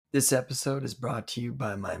This episode is brought to you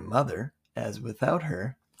by my mother, as without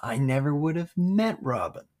her, I never would have met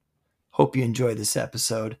Robin. Hope you enjoy this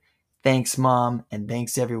episode. Thanks, Mom, and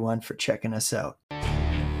thanks everyone for checking us out.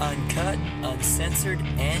 Uncut, uncensored,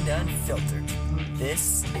 and unfiltered.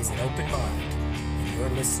 This is an open mind, and you're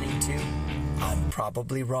listening to I'm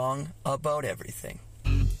Probably Wrong About Everything.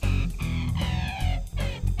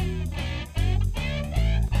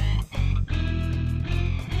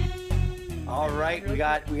 All right, we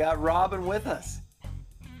got Robin with us.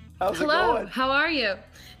 How's it going? How are you?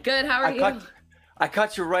 Good. How are you? I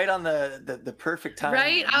caught you right on the perfect time.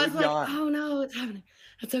 Right? I was like, oh no, what's happening?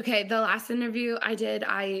 That's okay. The last interview I did,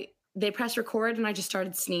 they pressed record and I just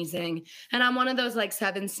started sneezing. And I'm one of those like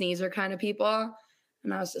 7 sneezer kind of people.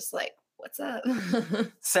 And I was just like, what's up?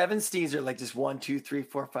 7 sneezer, like just 1, 2, 3,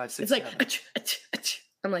 4, 5, 6. It's like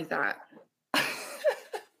I'm like that.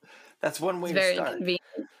 That's one way It's very to start. convenient.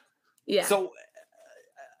 Yeah. So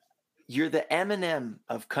you're the Eminem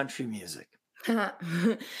of country music. Yeah.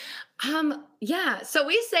 So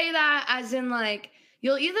we say that as in like,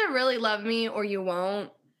 you'll either really love me or you won't.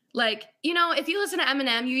 Like, you know, if you listen to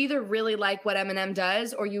Eminem, you either really like what Eminem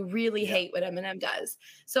does or you really hate what Eminem does.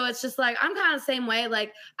 So it's just like, I'm kind of the same way.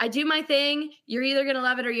 Like, I do my thing. You're either going to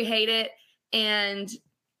love it or you hate it. And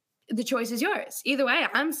the choice is yours. Either way,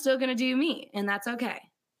 I'm still going to do me. And that's okay.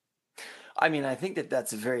 I mean, I think that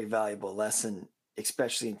that's a very valuable lesson,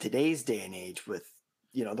 especially in today's day and age with,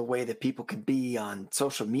 you know, the way that people can be on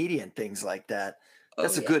social media and things like that.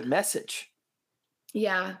 That's a good message.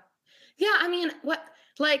 Yeah. Yeah. I mean,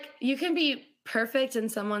 like you can be perfect and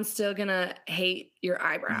someone's still going to hate your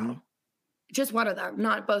eyebrow. Mm-hmm. Just one of them,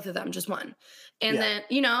 not both of them, just one. And then,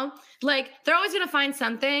 you know, like they're always going to find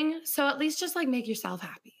something. So at least just like make yourself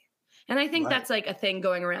happy. And I think that's like a thing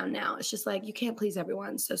going around now. It's just like, you can't please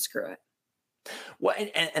everyone. So screw it. Well,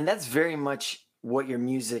 and that's very much what your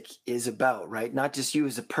music is about, right? Not just you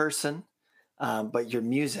as a person, but your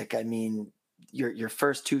music. I mean, your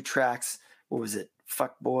first 2 tracks, what was it?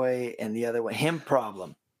 Fuck Boy, and the other one, Him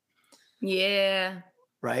Problem. Yeah.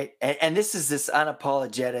 Right. And this is this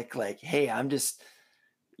unapologetic, like, hey, I'm just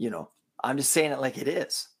saying it like it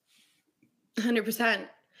is. 100%.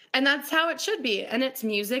 And that's how it should be. And it's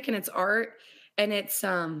music and it's art and it's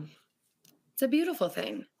a beautiful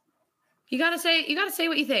thing. You gotta say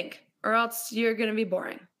what you think, or else you're gonna be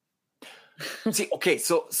boring. See, okay,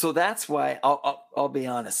 so that's why I'll be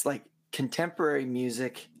honest. Like contemporary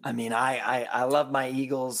music, I mean, I love my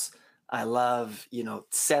Eagles. I love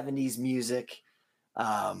 70s music,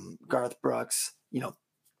 Garth Brooks.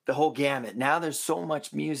 The whole gamut. Now there's so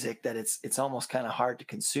much music that it's almost kind of hard to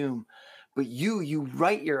consume. But you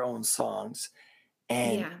write your own songs,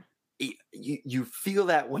 and you feel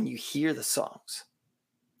that when you hear the songs.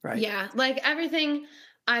 Right. Yeah. Like everything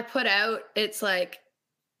I put out, it's like,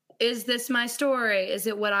 is this my story? Is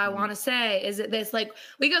it what I want to say? Is it this? Like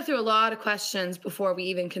we go through a lot of questions before we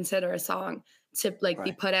even consider a song to like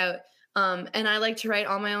be put out. And I like to write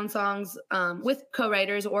all my own songs with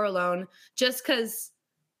co-writers or alone, just because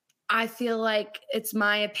I feel like it's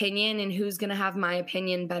my opinion and who's going to have my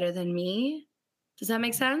opinion better than me. Does that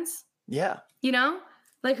make sense? Yeah. You know,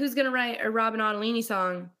 like who's going to write a Robin Ottolini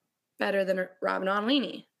song better than Robin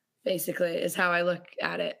Ottolini? Basically is how I look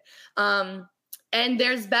at it. And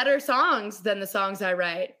there's better songs than the songs I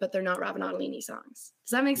write, but they're not Robin Ottolini songs.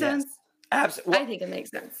 Does that make sense? Absolutely. Well, I think it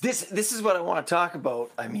makes sense. This is what I want to talk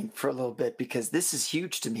about, I mean, for a little bit, because this is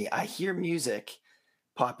huge to me. I hear music,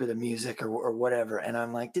 popular music or whatever, and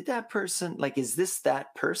I'm like, did that person, like, is this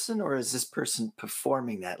that person or is this person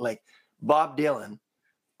performing that? Like Bob Dylan,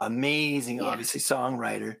 amazing, obviously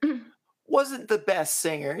songwriter, wasn't the best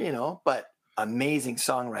singer, but amazing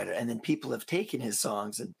songwriter. And then people have taken his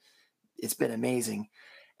songs and it's been amazing.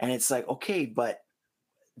 And it's like, okay, but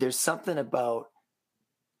there's something about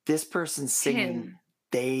this person singing,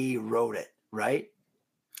 they wrote it, right?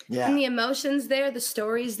 Yeah. And the emotions there, the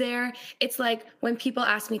stories there. It's like when people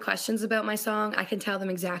ask me questions about my song, I can tell them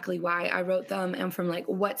exactly why I wrote them and from like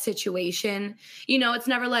what situation. It's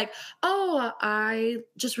never like, oh, I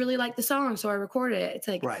just really like the song, so I recorded it. It's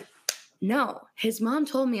like, no, his mom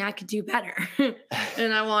told me I could do better.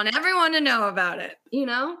 And I want everyone to know about it,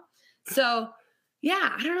 So,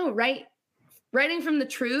 yeah, I don't know, writing from the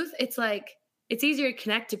truth, it's like, it's easier to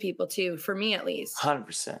connect to people too, for me at least.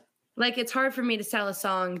 100%. Like, it's hard for me to sell a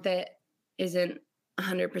song that isn't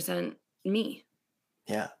 100% me.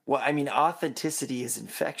 Yeah. Well, I mean, authenticity is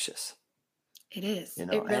infectious. It is.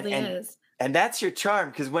 It really is. And that's your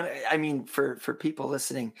charm. Because for people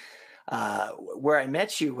listening, where I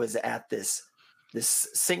met you was at this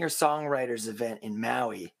singer-songwriters event in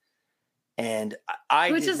Maui. And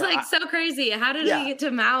I Which did is not, like so crazy. How did yeah, we get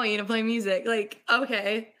to Maui to play music? Like,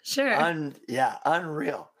 okay, sure. yeah,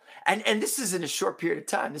 unreal. And this is in a short period of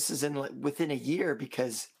time. This is in within a year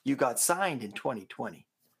because you got signed in 2020.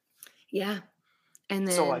 Yeah. And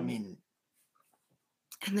So I then mean,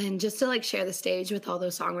 and then just to like share the stage with all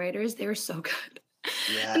those songwriters, they were so good.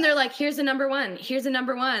 And yeah, they're like, here's a number one. Here's a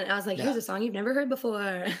number one. And I was like, here's yeah, a song you've never heard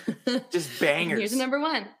before. just And here's a bangers. number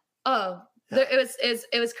one. Oh, Yeah.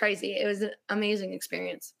 it was crazy. It was an amazing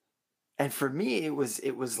experience. And for me, it was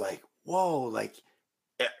like, whoa, like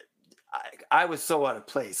eh, I was so out of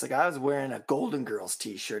place. Like I was wearing a Golden Girls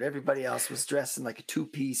t-shirt. Everybody else was dressed in like a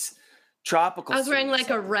two-piece tropical I was suit wearing or like a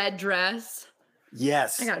something. red dress.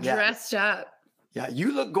 Yes. I got Yeah. dressed up. Yeah.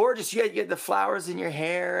 You look gorgeous. You had the flowers in your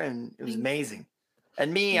hair and it was Thank amazing.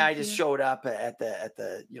 And me, I Thank just you. showed up at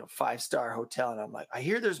the 5-star hotel and I'm like, I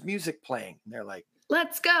hear there's music playing. And they're like,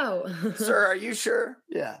 Let's go. sir, are you sure?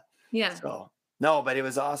 Yeah. Yeah. So no, but it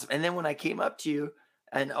was awesome. And then when I came up to you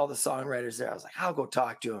and all the songwriters there, I was like, I'll go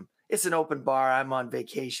talk to him. It's an open bar. I'm on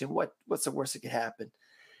vacation. What's the worst that could happen?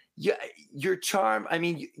 Yeah, your charm. I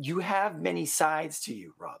mean, you have many sides to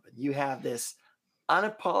you, Robin. You have this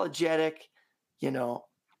unapologetic,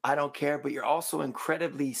 I don't care, but you're also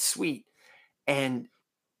incredibly sweet. And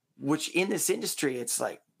which in this industry, it's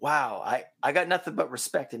like, wow, I got nothing but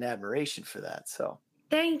respect and admiration for that. So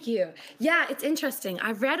Thank you. Yeah, it's interesting.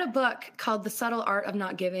 I've read a book called The Subtle Art of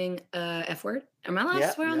Not Giving a F word. Am I allowed yeah,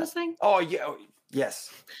 to swear on yeah. this thing? Oh yeah,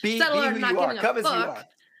 yes. Be Subtle Art who of Not you are. Giving a Come as you Fuck.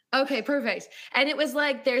 are. Okay, perfect. And it was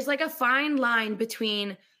like there's like a fine line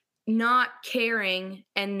between not caring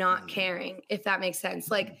and not Mm. caring, if that makes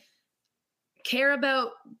sense. Like care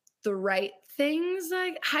about the right things.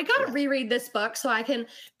 Like I gotta Yeah. reread this book so I can,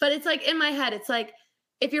 but it's like in my head, it's like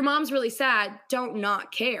if your mom's really sad, don't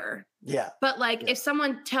not care. Yeah. But like Yeah. if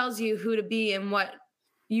someone tells you who to be and what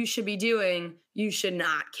you should be doing, you should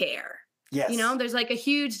not care. Yes. There's like a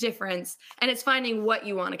huge difference. And it's finding what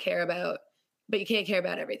you want to care about, but you can't care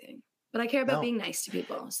about everything. But I care about No. being nice to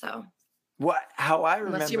people. So How I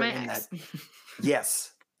unless remember you're my in ex. that,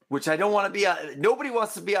 yes, which I don't want to be on. Nobody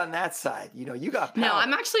wants to be on that side. You got power. No,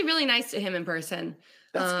 I'm actually really nice to him in person.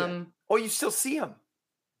 That's good. Oh, you still see him?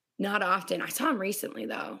 Not often. I saw him recently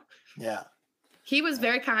though. Yeah. He was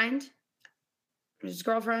very kind. His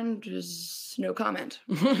girlfriend, just no comment.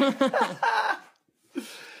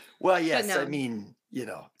 Well, yes. no. I mean,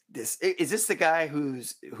 is this the guy who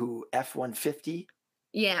F-150?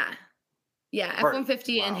 Yeah. Yeah. Or-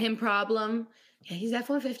 F-150 and wow. Him Problem. Yeah, he's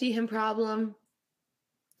F-150, Him Problem.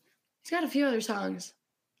 He's got a few other songs.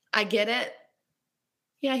 I Get It.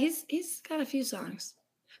 Yeah, he's got a few songs.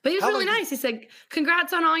 But he was How really long nice. He said,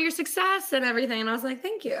 congrats on all your success and everything. And I was like,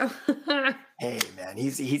 thank you. Hey, man,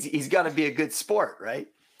 he's got to be a good sport, right?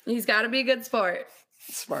 He's got to be a good sport.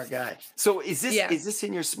 Smart guy. So is Yeah. this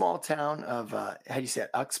in your small town of how do you say it,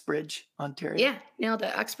 Uxbridge, Ontario? Yeah, nailed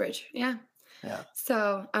it. Uxbridge. Yeah. Yeah.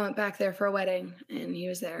 So I went back there for a wedding and he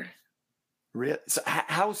was there. So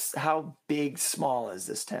how big, small is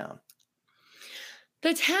this town?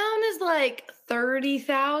 The town is like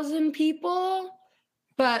 30,000 people,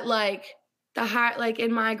 but like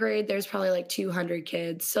in my grade, there's probably like 200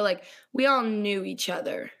 kids. So like we all knew each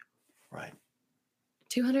other. Right.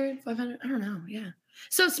 200, 500, I don't know. Yeah.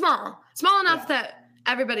 So small enough that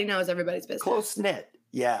everybody knows everybody's business. Close knit.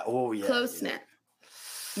 Yeah. Oh yeah. Close knit.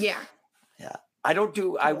 Yeah. Yeah. I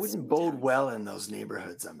wouldn't small bode towns. well in those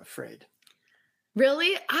neighborhoods, I'm afraid.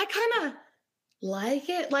 Really? I kind of like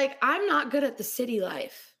it. Like I'm not good at the city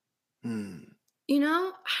life. Hmm.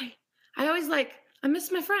 I always I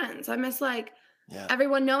miss my friends. I miss Yeah.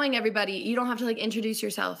 everyone knowing everybody. You don't have to introduce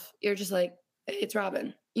yourself. You're just like, hey, it's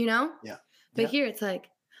Robin, Yeah. But Yeah. here it's like,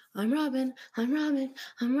 I'm Robin, I'm Robin,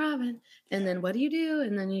 I'm Robin. And then what do you do?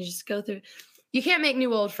 And then you just go through. You can't make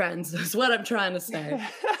new old friends, is what I'm trying to say.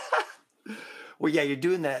 Well, yeah, you're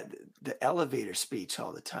doing the elevator speech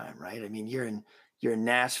all the time, right? I mean, you're in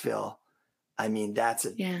Nashville. I mean, that's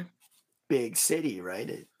a Yeah. big city, right?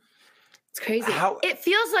 It's crazy. It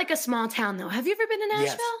feels like a small town though. Have you ever been to Nashville?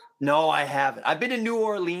 Yes. No, I haven't. I've been to New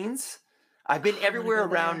Orleans. I've been I wanna everywhere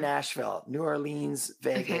go around there. Nashville, New Orleans,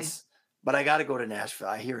 Vegas, but I got to go to Nashville.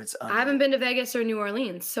 I hear it's I haven't been to Vegas or New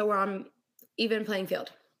Orleans, so we're on even playing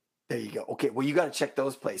field. There you go. Okay, well, you got to check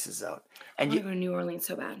those places out. I And want to go to New Orleans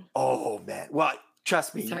so bad. oh man, well,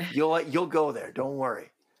 trust me, Sorry. you'll go there. Don't worry,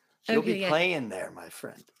 you'll Okay, be yeah. playing there, my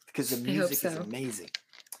friend, because the I hope music is so. amazing.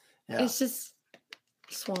 Yeah, It's just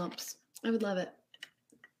swamps. I would love it.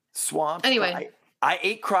 swamps. Anyway. I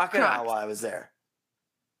ate crocodile Crocs. while I was there.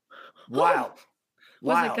 Wow,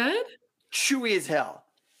 Was wow, it good? chewy as hell.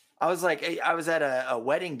 I was like, I was at a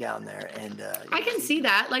wedding down there, and I can see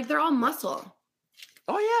that. Like they're all muscle.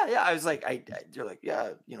 oh yeah. I was like, they're like, yeah,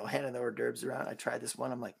 handing the hors d'oeuvres around. I tried this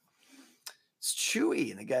one. I'm like, it's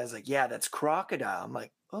chewy, and the guy's like, yeah, that's crocodile. I'm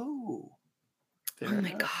like, oh. Oh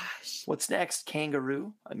my gosh. What's next?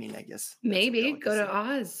 Kangaroo? I mean, I guess maybe go to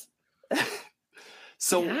Oz.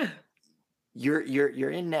 So yeah.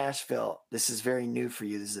 you're in Nashville. This is very new for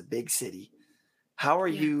you. This is a big city. How are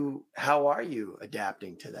you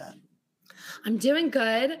adapting to that? I'm doing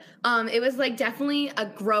good. It was like definitely a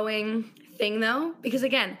growing thing though, because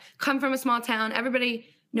again, come from a small town, everybody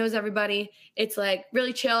knows everybody. It's like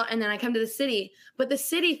really chill. And then I come to the city, but the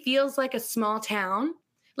city feels like a small town.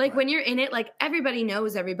 Like when you're in it, like everybody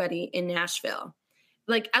knows everybody in Nashville,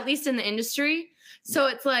 like at least in the industry. So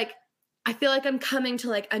it's like, I feel like I'm coming to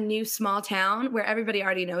like a new small town where everybody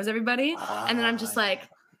already knows everybody. And then I'm just like,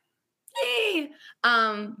 hey.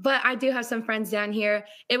 But I do have some friends down here.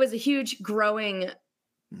 It was a huge growing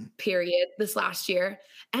period this last year.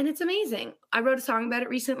 And it's amazing. I wrote a song about it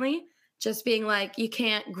recently, just being like, you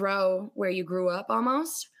can't grow where you grew up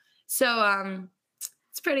almost. So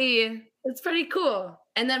it's pretty cool.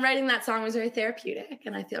 And then writing that song was very therapeutic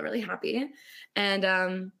and I feel really happy. And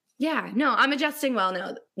I'm adjusting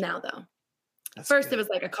well now though. That's First, good. It was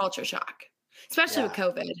like a culture shock, especially with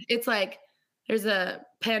COVID. It's like there's a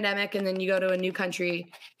pandemic and then you go to a new country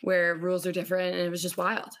where rules are different and it was just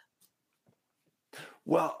wild.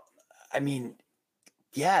 Well, I mean,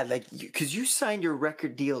 yeah, like because you signed your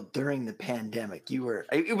record deal during the pandemic.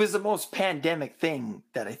 It was the most pandemic thing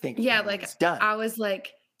that I think like done. I was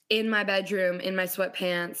like in my bedroom in my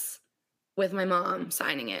sweatpants with my mom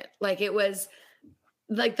signing it. Like it was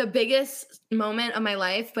like the biggest moment of my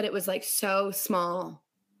life, but it was like so small.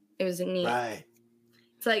 It was neat. Right.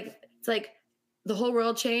 It's like the whole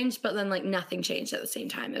world changed, but then like nothing changed at the same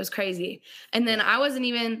time. It was crazy. And then that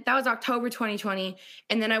was October 2020.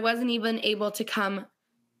 And then I wasn't even able to come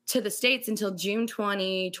to the States until June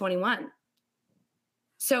 2021.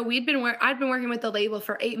 So I'd been working with the label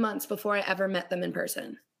for 8 months before I ever met them in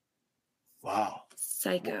person. Wow.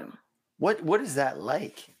 Psycho. What is that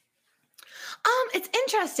like? It's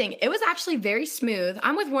interesting. It was actually very smooth.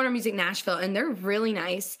 I'm with Warner Music Nashville and they're really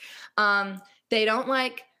nice. They don't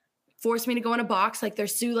like force me to go in a box. Like they're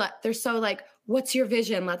so like, what's your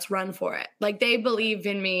vision? Let's run for it. Like they believe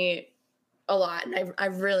in me a lot and I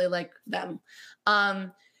really like them.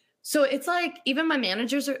 So it's like, even my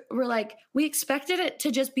managers were like, we expected it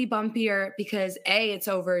to just be bumpier because A, it's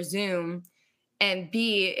over Zoom, and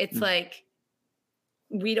B, it's like,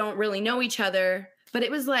 we don't really know each other, but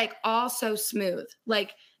it was like all so smooth.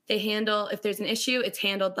 Like they handle, if there's an issue, it's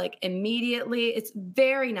handled like immediately. It's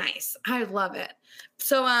very nice. I love it.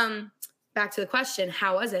 So, back to the question,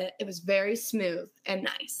 how was it? It was very smooth and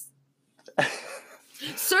nice.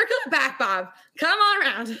 Circle it back, Bob. Come on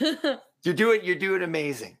around. You're doing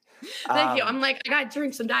amazing. Thank you. I'm like, I gotta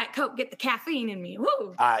drink some Diet Coke, get the caffeine in me.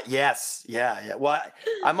 Woo. Yes. Yeah. Well,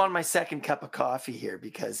 I'm on my second cup of coffee here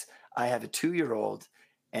because I have a 2-year-old.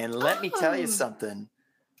 And let me tell you something.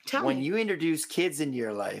 When you introduce kids into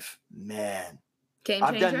your life, man,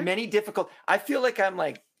 I've done many I feel like I'm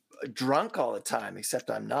like drunk all the time, except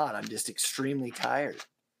I'm not. I'm just extremely tired.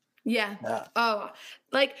 Yeah. Oh,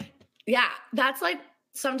 like, yeah, that's like,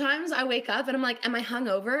 sometimes I wake up and I'm like, am I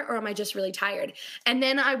hungover or am I just really tired? And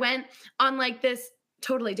then I went on like this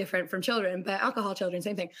totally different from children, but alcohol children,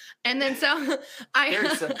 same thing. And then so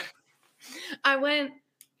I went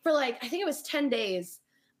for like, I think it was 10 days.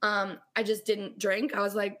 I just didn't drink. I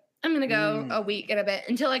was like, I'm going to go a week and a bit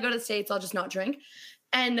until I go to the States. I'll just not drink.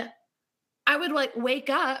 And I would like wake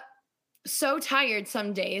up so tired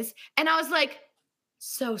some days. And I was like,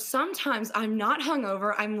 so sometimes I'm not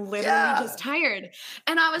hungover. I'm literally just tired.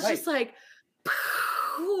 And I was just like,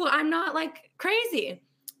 I'm not like crazy.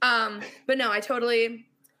 But no, I totally,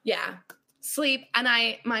 sleep.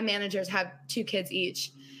 And my managers have 2 kids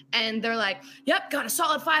each. And they're like, yep, got a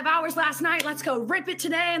solid 5 hours last night. Let's go rip it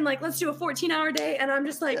today. And like, let's do a 14-hour day. And I'm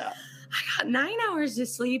just like, I got 9 hours to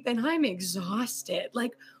sleep and I'm exhausted.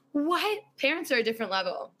 Like, what? Parents are a different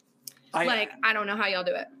level. I don't know how y'all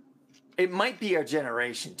do it. It might be our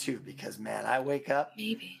generation too, because man, I wake up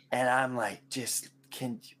and I'm like,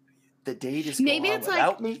 the day just maybe go on it's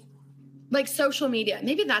without me? Like social media.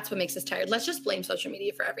 Maybe that's what makes us tired. Let's just blame social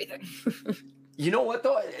media for everything. You know what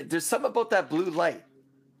though? There's something about that blue light.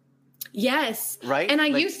 Yes. Right? And I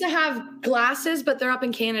used to have glasses, but they're up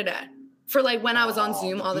in Canada for like when I was on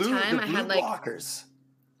Zoom all the time. I had like blockers.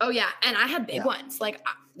 Oh yeah. And I had big ones. Like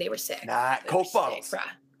they were sick. Coke bottles.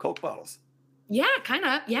 Coke bottles. Yeah, kind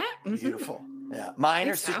of. Yeah. Beautiful. Yeah. Mine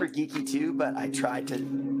are super geeky too, but I tried to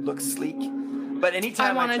look sleek. But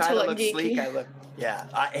anytime I wanted try to to look look sleek, geeky. I look,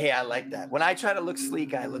 yeah. Hey, I like that. When I try to look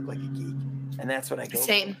sleek, I look like a geek. And that's what I go.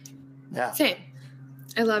 Same. Yeah. Same.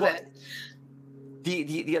 I love Well, it.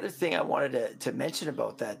 The other thing I wanted to mention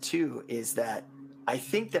about that too is that I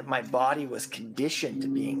think that my body was conditioned to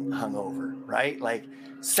being hungover, right? Like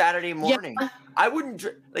Saturday Yeah. morning, I wouldn't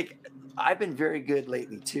like. I've been very good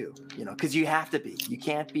lately too, you know, because you have to be. You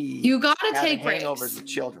can't be. You gotta having take hangovers breaks. with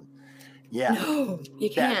children. Yeah, No, you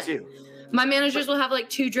that can't. too. My managers will have like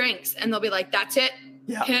 2 drinks and they'll be like, that's it.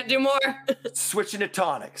 Yeah, Can't do more. switching to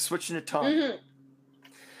tonic. Mhm.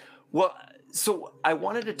 Well, so I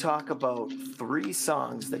wanted to talk about 3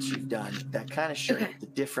 songs that you've done that kind of show Okay. the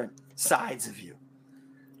different sides of you.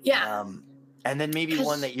 Yeah. And then maybe 'Cause-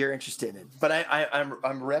 one that you're interested in. But I'm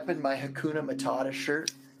repping my Hakuna Matata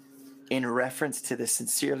shirt in reference to the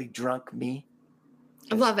Sincerely Drunk Me.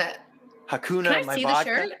 I love it. Hakuna, Can I my see the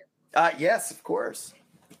vodka. shirt? Yes, of course.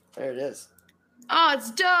 There it is. Oh,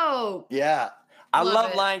 it's dope. Yeah. I Love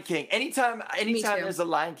love it. Lion King. Anytime too. there's a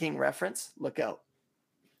Lion King reference, look out.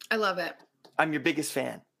 I love it. I'm your biggest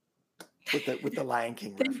fan with the Lion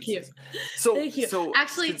King Thank you. references. So Thank you. So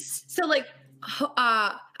Actually, so like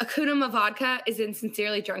Akuna Ma Vodka is in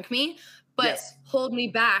Sincerely Drunk Me, but Yes. Hold Me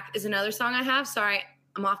Back is another song I have. Sorry,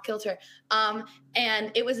 I'm off kilter.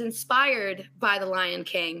 And it was inspired by The Lion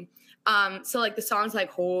King. So like the song's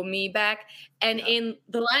like Hold Me Back. And in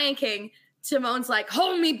The Lion King, Timon's like,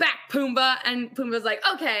 hold me back, Pumbaa. And Pumbaa's like,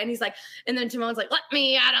 okay. And he's like, and then Timon's like, let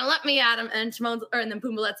me at him. And and then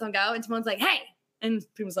Pumbaa lets him go. And Timon's like, hey. And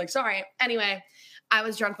Pumbaa's like, sorry. Anyway, I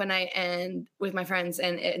was drunk one night and with my friends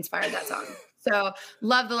and it inspired that song. So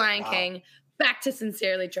love The Lion King. Back to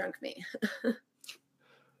Sincerely Drunk Me.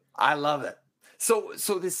 I love it. So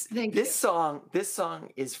this Thank you. song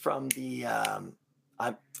is from the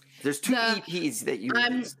there's 2 EPs that you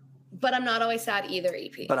released. But I'm Not Always Sad either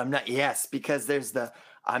EP. But I'm not, yes, because there's the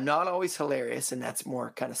I'm Not Always Hilarious, and that's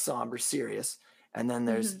more kind of somber, serious. And then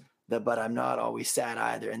there's the But I'm Not Always Sad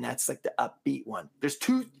either, and that's like the upbeat one. There's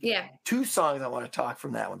two songs I want to talk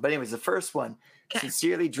from that one. But anyways, the first one,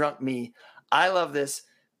 Sincerely Drunk Me. I love this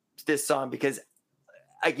song because,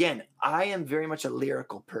 again, I am very much a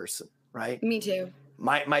lyrical person, right? Me too.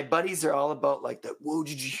 My buddies are all about like the, whoa,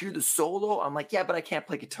 did you hear the solo? I'm like, yeah, but I can't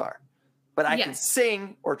play guitar. But I can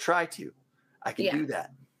sing or try to. I can do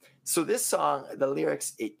that. So this song, the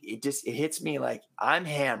lyrics, it hits me like I'm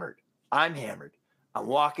hammered. I'm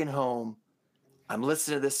walking home. I'm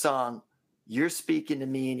listening to this song. You're speaking to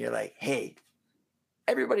me and you're like, hey,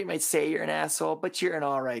 everybody might say you're an asshole, but you're an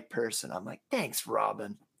all right person. I'm like, thanks,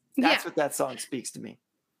 Robin. That's what that song speaks to me.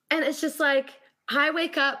 And it's just like, I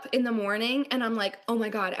wake up in the morning and I'm like, oh my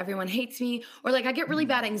God, everyone hates me. Or like I get really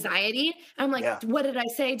bad anxiety. And I'm like, what did I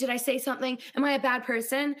say? Did I say something? Am I a bad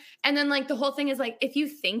person? And then like the whole thing is like, if you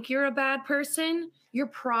think you're a bad person, you're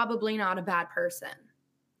probably not a bad person.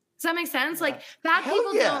 Does that make sense? Like bad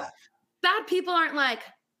people aren't like,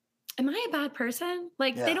 am I a bad person?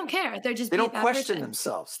 Like they don't care. They're just they don't question person.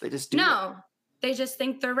 themselves. They just do. No, they just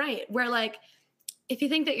think they're right. Where like, if you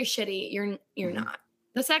think that you're shitty, you're not.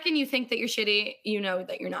 The second you think that you're shitty, you know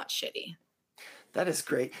that you're not shitty. That is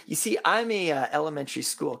great. You see, I'm a elementary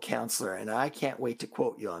school counselor, and I can't wait to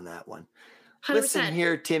quote you on that one. 100%. Listen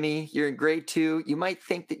here, Timmy, you're in grade 2. You might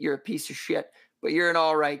think that you're a piece of shit, but you're an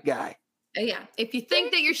all right guy. Yeah. If you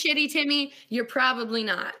think that you're shitty, Timmy, you're probably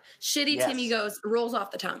not. Shitty Timmy rolls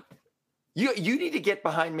off the tongue. You need to get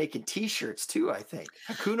behind making T-shirts too, I think.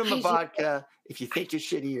 Hakuna Ma Vodka, if you think you're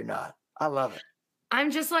shitty, you're not. I love it. I'm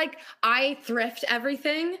just like, I thrift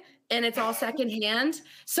everything and it's all secondhand.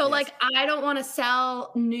 So like, I don't want to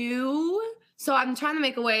sell new. So I'm trying to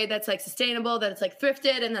make a way that's like sustainable, that it's like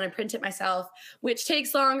thrifted, and then I print it myself, which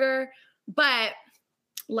takes longer, but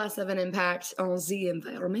less of an impact on the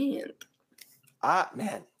environment.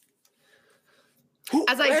 Man.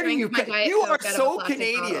 As I drink my Diet you are Coke out of a so plastic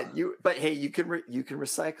Canadian. bottle. But hey, you can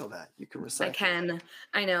recycle that. You can recycle. I can.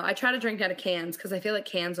 I know. I try to drink out of cans because I feel like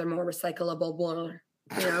cans are more recyclable.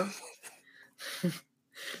 You know. Do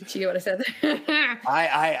you get what I said there?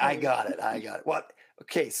 I got it. What?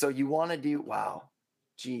 Okay, so you want to do? Wow,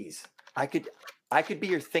 geez, I could be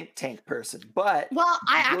your think tank person, but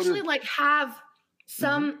I actually like have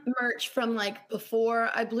some merch from like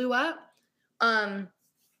before I blew up.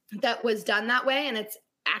 That was done that way, and it's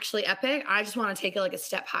actually epic. I just want to take it like a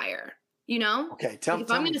step higher, you know? Okay, if I'm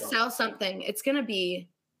going to sell something, it's going to be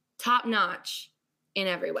top notch in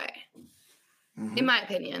every way, in my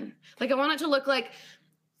opinion. Like I want it to look like,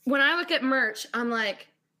 when I look at merch, I'm like,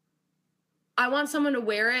 I want someone to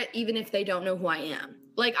wear it even if they don't know who I am.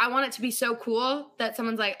 Like I want it to be so cool that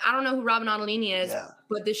someone's like, I don't know who Robin Ottolini is,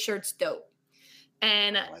 but this shirt's dope.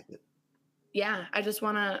 And I like it. yeah, I just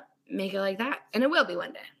want to make it like that. And it will be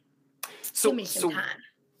one day. Give me some time.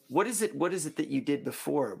 What is it that you did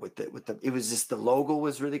before with the it was just the logo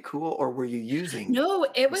was really cool, or were you using No,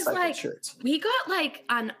 it was recycled like shirts? we got like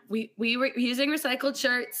on we were using recycled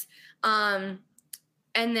shirts. And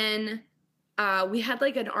then we had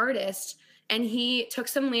like an artist, and he took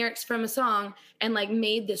some lyrics from a song and like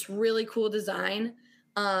made this really cool design.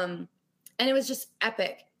 And it was just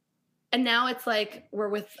epic. And now it's like we're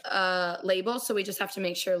with a label, so we just have to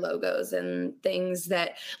make sure logos and things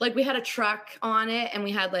that like we had a truck on it, and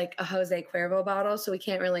we had like a Jose Cuervo bottle, so we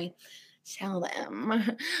can't really sell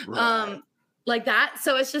them Right. like that.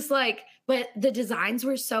 So it's just like, but the designs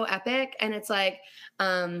were so epic, and it's like,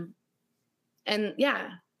 and yeah,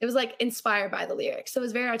 it was like inspired by the lyrics. So it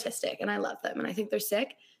was very artistic, and I love them, and I think they're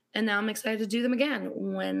sick. And now I'm excited to do them again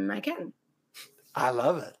when I can. I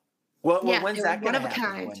love it. Well, Yeah, when's they're that going to one of a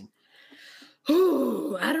happen? kind.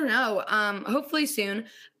 Ooh, I don't know. Hopefully soon.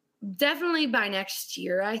 Definitely by next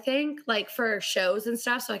year, I think, like for shows and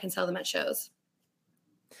stuff, so I can sell them at shows.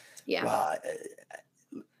 Yeah. Well,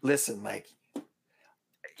 listen, Mike,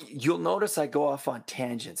 you'll notice I go off on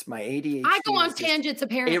tangents. My ADHD. I go on is just- tangents,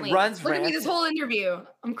 apparently. It runs Look at me this rampant. whole interview.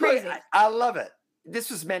 I'm crazy. I love it.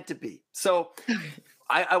 This was meant to be. So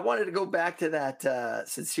I wanted to go back to that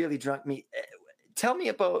Sincerely Drunk Me. Tell me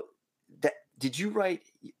about that.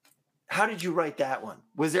 How did you write that one?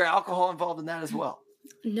 Was there alcohol involved in that as well?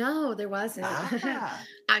 No, there wasn't. Ah.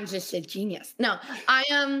 I'm just a genius. No,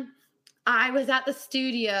 I was at the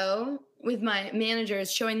studio with my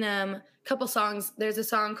managers showing them a couple songs. There's a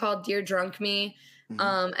song called Dear Drunk Me.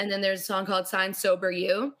 Mhm. And then there's a song called Sign Sober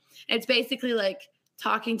You. It's basically like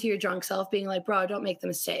talking to your drunk self, being like, bro, don't make the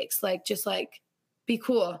mistakes. Like, just like be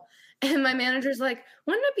cool. And my manager's like,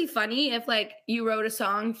 wouldn't it be funny if like you wrote a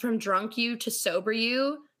song from drunk you to sober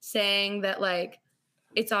you, saying that like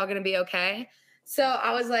it's all gonna be okay? So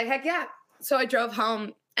I was like, heck yeah. So I drove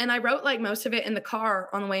home, and I wrote like most of it in the car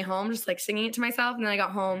on the way home, just like singing it to myself. And then I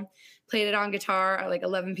got home, played it on guitar at like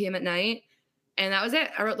 11 p.m. at night. And that was it.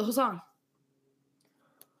 I wrote the whole song.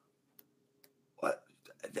 What?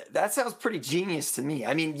 That sounds pretty genius to me.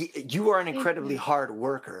 I mean, you are an incredibly hard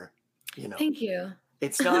worker. You know, Thank you.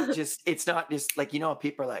 it's not just like,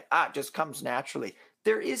 people are like, it just comes naturally.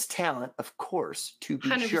 There is talent, of course, to be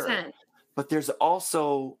 100%. sure, but there's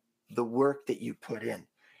also the work that you put in.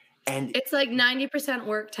 And It's like 90%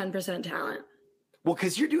 work, 10% talent. well,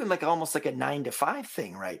 because you're doing like almost like a 9 to 5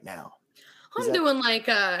 thing right now. Is I'm that- doing like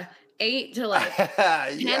a 8 to like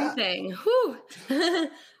 10 Yeah, thing. Whew.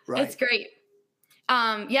 right. It's great.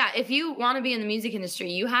 Yeah, if you want to be in the music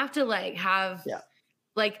industry, you have to like have Yeah.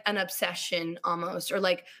 like an obsession almost, or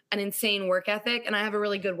like an insane work ethic. And I have a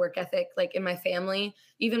really good work ethic, like in my family.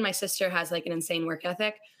 Even my sister has like an insane work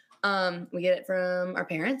ethic. We get it from our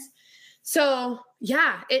parents. So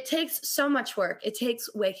yeah, it takes so much work. It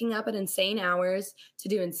takes waking up at insane hours to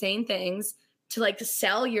do insane things, to like to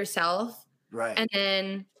sell yourself, Right. and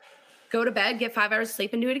then go to bed, get 5 hours of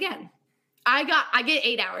sleep, and do it again. I get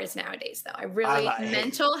 8 hours nowadays, though. I really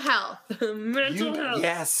mental health. Mental health.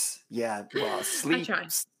 Yes. Yeah. Well, sleep, try.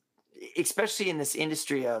 especially in this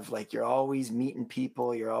industry of like, you're always meeting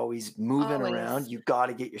people, you're always moving Always. around. You got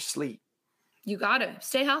to get your sleep. You gotta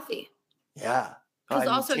stay healthy. Yeah. Because I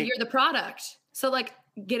mean, also you're the product. So like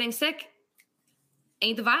getting sick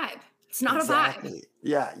ain't the vibe. It's not a vibe. exactly.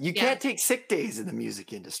 Yeah. You Yeah. can't take sick days in the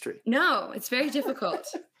music industry. No, it's very difficult.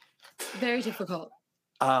 Very difficult.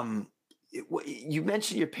 You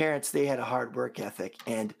mentioned your parents, they had a hard work ethic,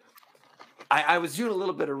 and I was doing a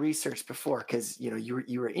little bit of research before, because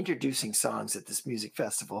you were introducing songs at this music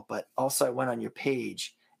festival, but also I went on your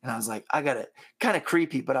page and I was like, I gotta, kind of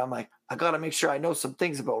creepy, but I'm like, I gotta make sure I know some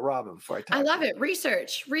things about Robin before I talk. I love to it.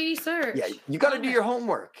 Research. Yeah, you got to Love do it. your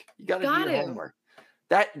homework. You got to do Gotta. your homework.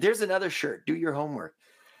 There's another shirt. Do your homework.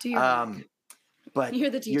 Do your work. But You're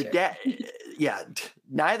the your teacher. dad, yeah.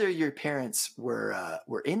 Neither of your parents were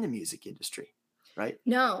in the music industry, right?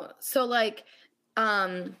 No. So like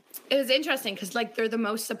it was interesting because like they're the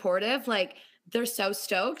most supportive, like they're so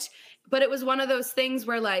stoked. But it was one of those things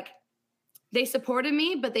where like they supported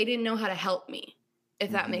me, but they didn't know how to help me,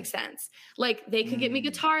 if that Mhm. makes sense. Like they could get me Mm.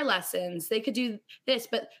 guitar lessons, they could do this,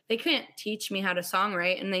 but they can't teach me how to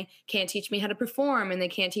songwrite, and they can't teach me how to perform, and they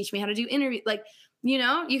can't teach me how to do interview. Like, you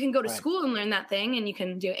can go to Right. school and learn that thing, and you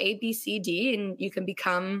can do A, B, C, D, and you can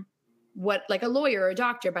become like a lawyer or a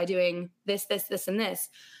doctor by doing this, this, this, and this.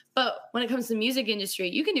 But when it comes to the music industry,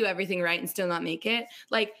 you can do everything right and still not make it.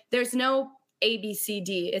 Like there's no A, B, C,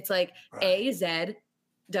 D. It's like Right. A, Z,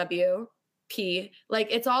 W, P. Like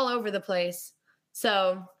it's all over the place.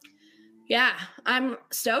 So Yeah, I'm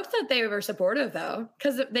stoked that they were supportive though,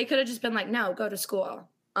 because they could have just been like, "No, go to school."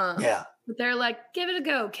 Yeah. But they're like, "Give it a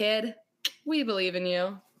go, kid. We believe in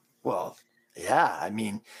you." Well, yeah. I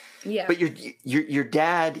mean, Yeah, but your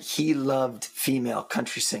dad, he loved female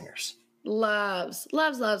country singers. loves,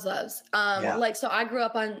 loves, loves, loves. Yeah. Like so, I grew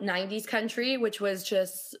up on '90s country, which was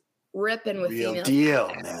just ripping with Real females.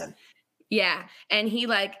 deal, man. Yeah, and he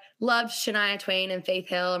like loved Shania Twain and Faith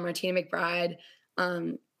Hill and Martina McBride.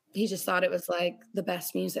 He just thought it was like the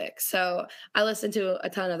best music. So I listened to a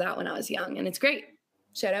ton of that when I was young, and it's great.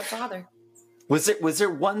 Shout out father. Was there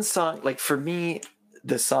one song, like for me,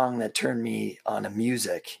 the song that turned me on to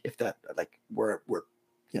music, if that like we're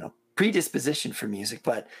predispositioned for music,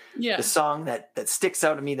 but Yeah. the song that sticks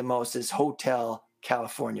out to me the most is Hotel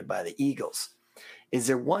California by the Eagles. Is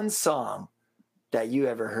there one song that you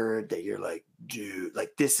ever heard that you're like, dude,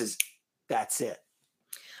 like that's it?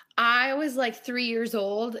 I was like 3 years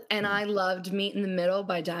old and I loved Meet in the Middle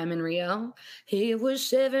by Diamond Rio. He was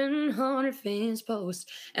 700 fans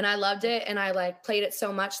post. And I loved it. And I like played it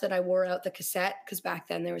so much that I wore out the cassette because back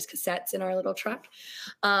then there was cassettes in our little truck.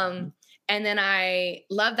 And then I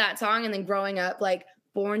loved that song. And then growing up, like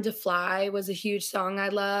Born to Fly was a huge song I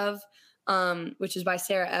love, which is by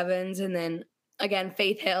Sarah Evans. And then again,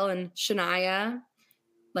 Faith Hill and Shania.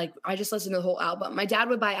 Like I just listened to the whole album. My dad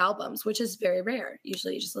would buy albums, which is very rare.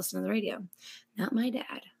 Usually you just listen to the radio. Not my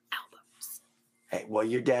dad. Albums. Hey, well,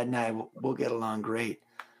 your dad and I will get along great.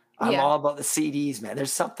 I'm all about the CDs, man.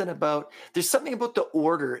 There's something about the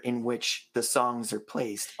order in which the songs are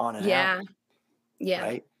placed on an album. Yeah.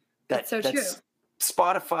 Right? That's so true.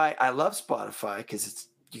 Spotify, I love Spotify because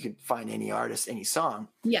you can find any artist, any song.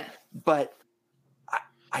 Yeah. But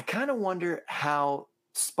I kind of wonder how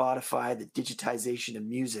Spotify, the digitization of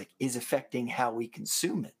music, is affecting how we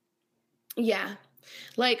consume it. Yeah.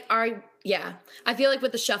 Like I feel like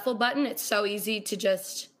with the shuffle button, it's so easy to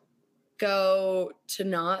just go to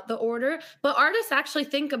not the order. But artists actually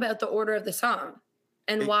think about the order of the song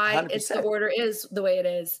and why 100%. it's the order is the way it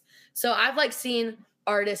is. So I've like seen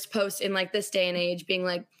artists post in like this day and age being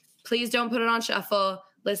like, please don't put it on shuffle,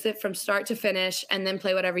 listen from start to finish, and then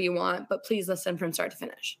play whatever you want, but please listen from start to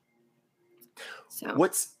finish. So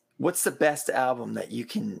what's the best album that you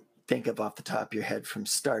can think of off the top of your head from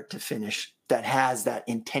start to finish that has that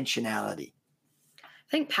intentionality?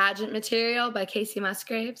 I think Pageant Material by Casey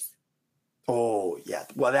Musgraves. Oh yeah.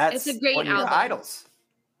 Well, that's it's a great one of your album. idols.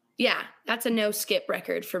 Yeah, that's a no skip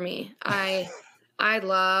record for me. I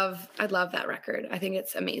love that record. I think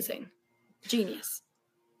it's amazing. Genius.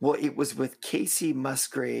 Well, it was with Casey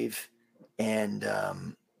Musgrave and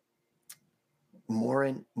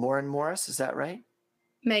Maren Morris, is that right?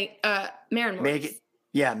 Maren Morris.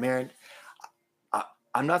 Maren.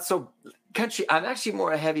 I'm not so country. I'm actually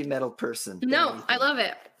more a heavy metal person. No, I love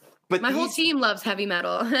it. But my whole team loves heavy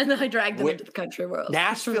metal, and I dragged them into the country world.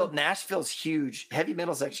 Nashville's huge. Heavy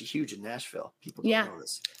metal's actually huge in Nashville. People don't know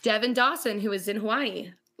this. Devin Dawson, who is in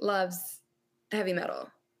Hawaii, loves heavy metal.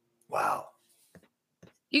 Wow.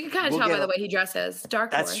 You can kind of tell by the way he dresses.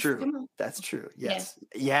 Dark That's Horse. true. That's true. Yes.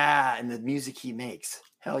 Yeah, and the music he makes.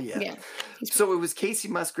 Hell yeah. Yeah. So it was Casey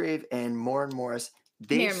Musgrave and Maren Morris.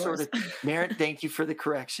 Maren, thank you for the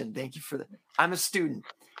correction. I'm a student.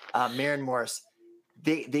 Maren Morris.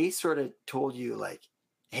 They sort of told you like,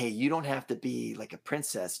 hey, you don't have to be like a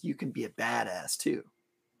princess. You can be a badass too.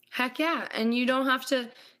 Heck yeah. And you don't have to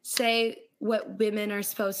say what women are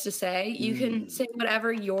supposed to say. You can say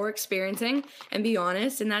whatever you're experiencing and be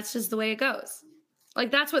honest. And that's just the way it goes. Like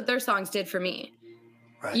that's what their songs did for me.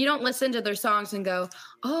 Right. You don't listen to their songs and go,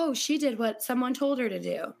 oh, she did what someone told her to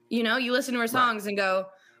do. You know, you listen to her songs and go,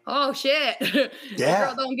 oh shit. Yeah.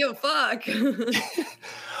 Girl don't give a fuck.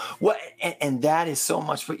 Well, and that is so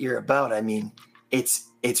much what you're about. I mean, it's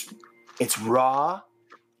raw,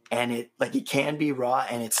 and it can be raw,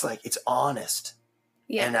 and it's like it's honest.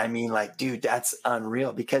 Yeah. And I mean, like, dude, that's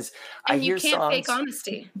unreal because I hear songs. You can't fake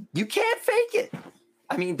honesty. You can't fake it.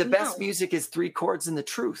 I mean, the best music is 3 chords and the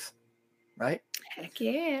truth, right? Heck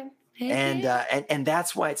yeah. And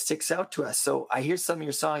that's why it sticks out to us. So I hear some of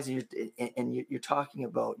your songs, and you're talking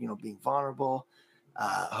about being vulnerable.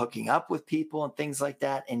 Hooking up with people and things like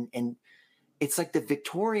that. And it's like the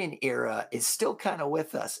Victorian era is still kind of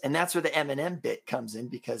with us. And that's where the Eminem bit comes in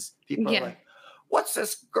because people are like, what's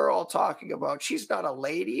this girl talking about? She's not a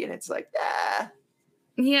lady. And it's like,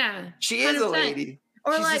 yeah, she is 100%. A lady.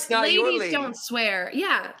 Or she's like, ladies don't swear.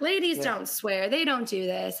 Yeah. Ladies don't swear. They don't do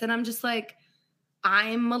this. And I'm just like,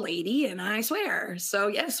 I'm a lady and I swear. So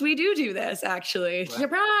yes, we do this actually. Right.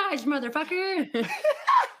 Surprise, motherfucker.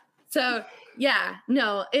 So yeah,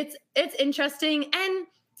 no, it's interesting. And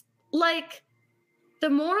like the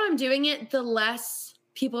more I'm doing it, the less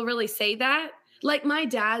people really say that. Like my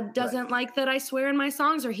dad doesn't like that I swear in my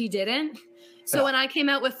songs, or he didn't. So when I came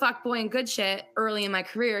out with Fuck Boy and Good Shit early in my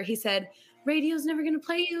career, he said, radio's never going to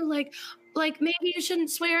play you. Like maybe you shouldn't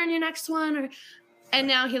swear in your next one. And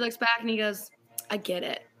now he looks back and he goes, I get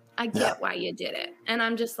it. I get why you did it. And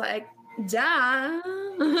I'm just like, duh,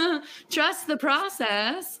 trust the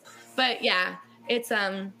process. But yeah, it's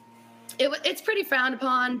pretty frowned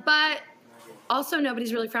upon, but also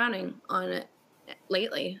nobody's really frowning on it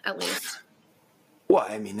lately, at least. Well,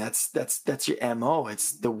 I mean, that's your MO.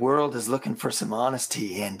 It's the world is looking for some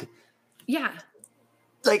honesty, and yeah,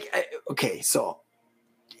 like, okay, so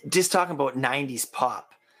just talking about 90s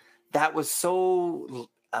pop, that was so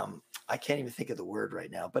I can't even think of the word right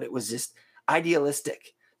now, but it was just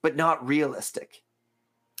idealistic, but not realistic.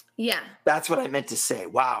 Yeah. That's what I meant to say.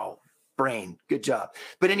 Wow. Brain. Good job.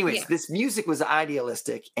 But anyways, this music was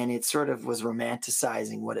idealistic, and it sort of was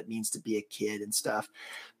romanticizing what it means to be a kid and stuff.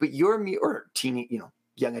 But or teen,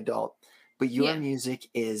 young adult, but your music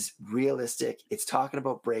is realistic. It's talking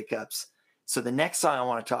about breakups. So the next song I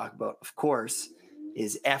want to talk about, of course,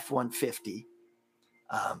 is F-150.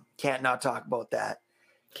 Can't not talk about that.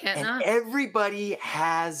 Can't not. Everybody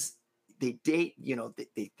they date,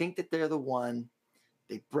 they think that they're the one.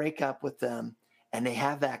 They break up with them, and they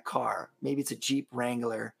have that car. Maybe it's a Jeep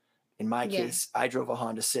Wrangler. In my case, I drove a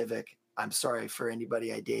Honda Civic. I'm sorry for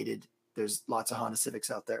anybody I dated. There's lots of Honda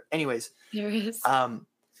Civics out there. Anyways. There is.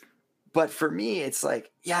 But for me, it's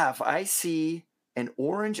like, if I see an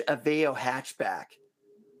orange Aveo hatchback,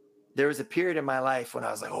 there was a period in my life when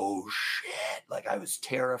I was like, oh shit, like I was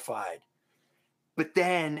terrified. But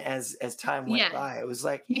then as time went by, it was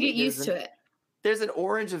like, you get used to it. There's an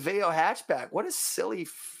orange Aveo hatchback. What a silly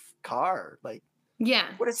car. Like,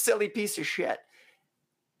 what a silly piece of shit.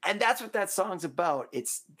 And that's what that song's about.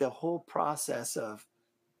 It's the whole process of,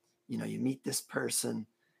 you meet this person,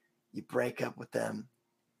 you break up with them,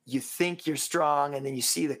 you think you're strong, and then you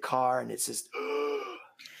see the car, and it's just,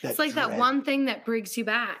 it's like that one thing that brings you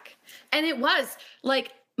back. And it was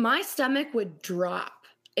like my stomach would drop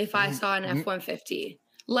if I saw an F-150.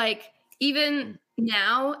 Like even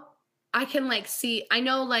now I can like see, I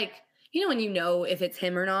know like, when if it's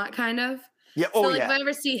him or not kind of. Yeah. So if I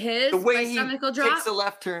ever see his, the way my stomach will drop. Takes a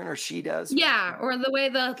left turn, or she does. Yeah. Or the way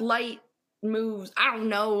the light moves. I don't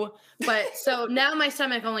know. But so now my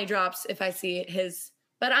stomach only drops if I see his,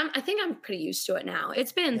 but I think I'm pretty used to it now.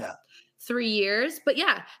 It's been 3 years, but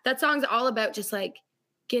that song's all about just like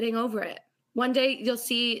getting over it. One day you'll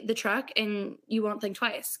see the truck and you won't think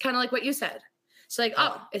twice. Kind of like what you said. It's like,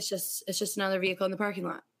 it's just another vehicle in the parking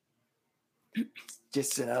lot.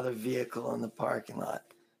 Just another vehicle in the parking lot.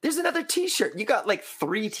 There's another t-shirt. You got like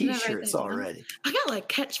 3 t-shirts already. I got like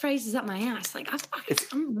catchphrases up my ass. Like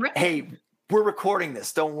I'm ready. Hey, we're recording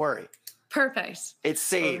this. Don't worry. Perfect. It's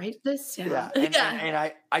saved. I'll write this down. Yeah.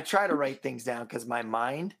 And I try to write things down because my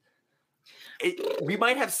mind, we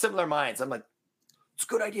might have similar minds. I'm like, it's a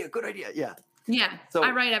good idea. Good idea. Yeah. Yeah. So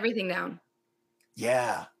I write everything down.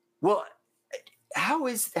 Yeah. Well, how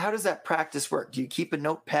does that practice work? Do you keep a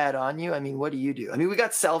notepad on you? I mean, what do you do? I mean, we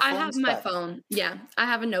got cell phones. I have my phone. Yeah. I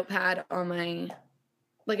have a notepad on my,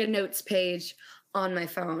 like a notes page on my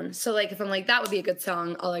phone. So like, if I'm like, that would be a good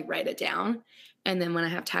song, I'll like write it down. And then when I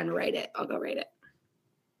have time to write it, I'll go write it.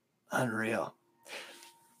 Unreal.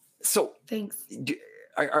 So thanks.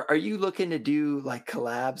 Are you looking to do like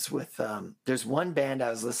collabs with, there's one band I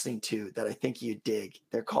was listening to that I think you dig.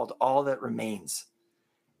 They're called All That Remains.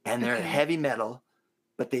 And they're heavy metal,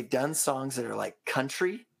 but they've done songs that are like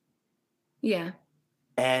country. Yeah.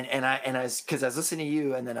 And I was listening to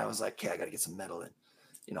you, and then I was like, okay, I got to get some metal in.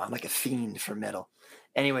 I'm like a fiend for metal.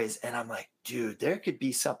 Anyways, and I'm like, dude, there could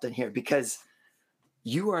be something here, because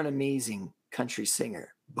you are an amazing country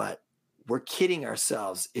singer, but we're kidding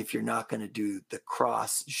ourselves if you're not going to do the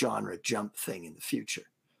cross genre jump thing in the future.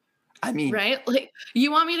 I mean, right? Like,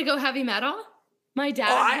 you want me to go heavy metal? My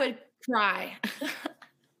dad would cry.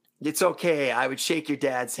 It's okay. I would shake your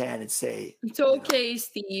dad's hand and say, it's okay,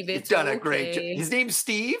 Steve. It's done a great job. His name's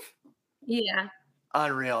Steve? Yeah.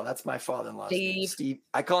 Unreal. That's my father-in-law's name. Steve.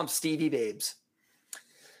 I call him Stevie Babes.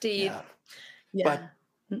 Steve. Yeah. But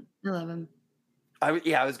I love him.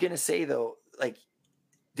 I was going to say, though, like,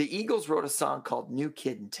 the Eagles wrote a song called New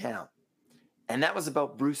Kid in Town. And that was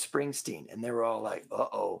about Bruce Springsteen. And they were all like,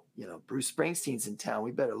 uh-oh, Bruce Springsteen's in town.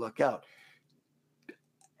 We better look out.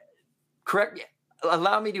 Correct me.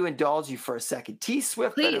 Allow me to indulge you for a second. T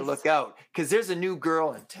Swift better look out, because there's a new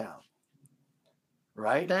girl in town.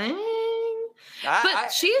 Right? Dang.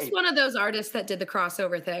 But she's one of those artists that did the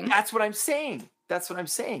crossover thing. That's what I'm saying.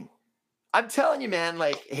 I'm telling you, man,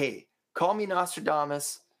 like, hey, call me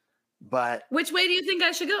Nostradamus, but Which way do you think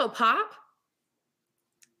I should go? Pop?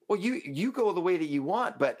 well, you go the way that you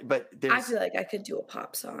want, but I there's feel like I could do a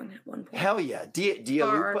pop song at one point. hell yeah, Dia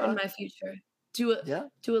Or in Lipa. my future. Do Yeah,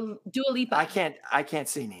 a Lipa. I can't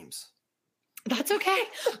say names. That's okay.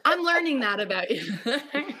 I'm learning that about you.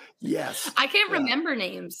 Yes, I can't yeah. remember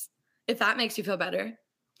names, if that makes you feel better.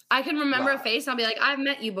 I can remember a Wow. face and I'll be like, I've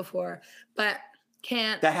met you before, but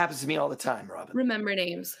can't That happens to me all the time, Robin. remember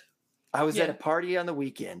names. I was at Yeah. a party on the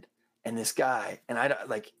weekend, and this guy, and I don't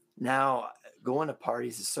like now going to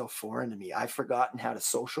parties is so foreign to me. I've forgotten how to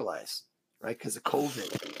socialize, right? Because of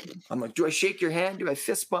COVID. I'm like, do I shake your hand? Do I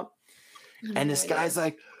fist bump? And this guy's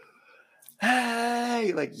like,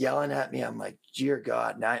 hey, like yelling at me. I'm like, dear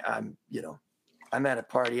God. And I'm at a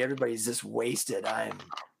party. Everybody's just wasted. I'm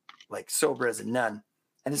like sober as a nun.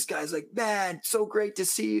 And this guy's like, man, so great to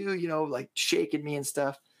see you, like shaking me and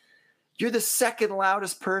stuff. You're the second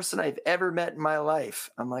loudest person I've ever met in my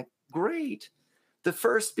life. I'm like, great. The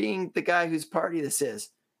first being the guy whose party this is.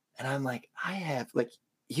 And I'm like,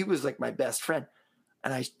 he was like my best friend.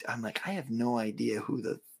 And I'm like, I have no idea who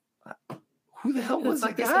the hell was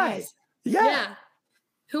the guy? Yeah.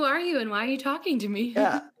 Who are you and why are you talking to me?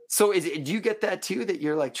 Yeah. So do you get that too? That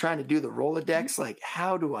you're like trying to do the Rolodex? Like,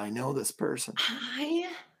 how do I know this person?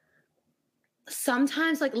 I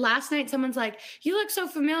sometimes, like last night, someone's like, you look so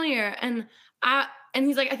familiar. And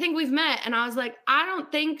he's like, I think we've met. And I was like, I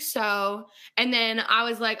don't think so. And then I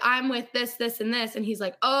was like, I'm with this, this, and this. And he's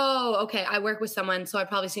like, oh, okay. I work with someone. So I've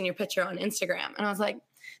probably seen your picture on Instagram. And I was like,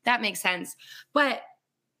 that makes sense. But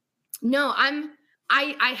no,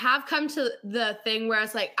 I have come to the thing where I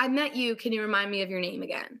was like, I met you. Can you remind me of your name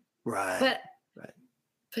again? Right. But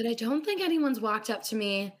I don't think anyone's walked up to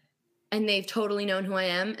me and they've totally known who I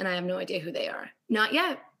am, and I have no idea who they are. Not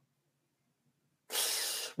yet.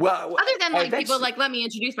 Well, other than like people like, let me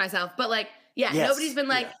introduce myself. But like, yeah, yes, nobody's been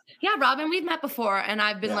like, yeah, Robin, we've met before. And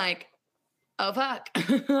I've been like, oh, fuck.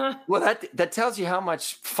 Well, that tells you how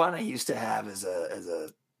much fun I used to have as a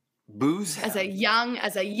booze hound. As a young.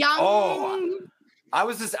 Oh, I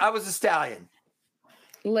was a stallion.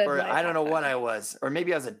 Or I don't know what I was. Or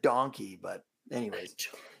maybe I was a donkey, but anyways.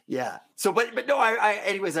 Yeah. So, but no,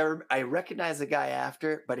 I recognized the guy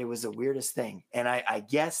after, but it was the weirdest thing. And I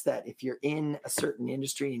guess that if you're in a certain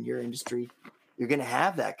industry, in your industry, you're going to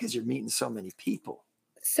have that because you're meeting so many people.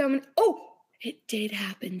 It did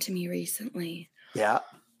happen to me recently. Yeah.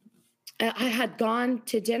 I had gone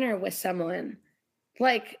to dinner with someone,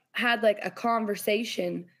 like had like a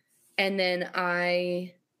conversation. And then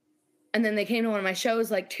they came to one of my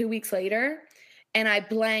shows like 2 weeks later, and I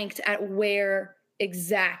blanked at where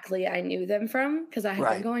exactly I knew them from because I had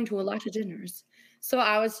been going to a lot of dinners. So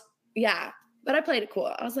I was, but I played it cool.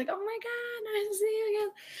 I was like, oh my God, nice to see you again.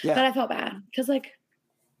 Yeah. But I felt bad because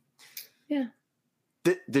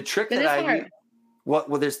the trick that I use, well,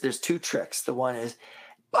 there's two tricks. The one is,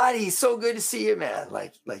 buddy, so good to see you, man.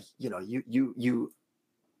 Like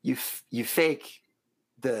you fake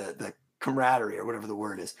the camaraderie or whatever the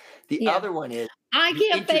word is. The other one is, I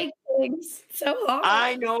can't fake things so hard.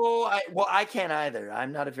 I know. I can't either.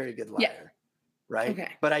 I'm not a very good liar. Right. Okay.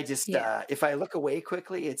 But I just, if I look away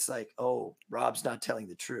quickly, it's like, oh, Rob's not telling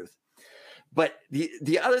the truth. But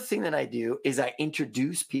the other thing that I do is I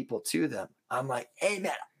introduce people to them. I'm like, hey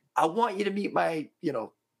man, I want you to meet my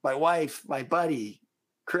wife, my buddy,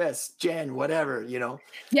 Chris, Jen, whatever, Yeah.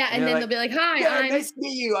 And then they'll be like, hi, nice to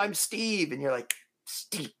meet you. I'm Steve. And you're like,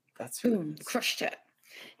 Steve, that's boom, crushed it.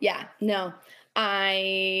 Yeah. No.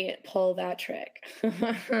 I pull that trick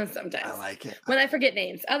sometimes. I like it. When I forget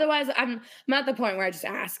names. Otherwise, I'm at the point where I just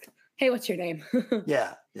ask, hey, what's your name?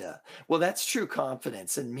 Yeah. Well, that's true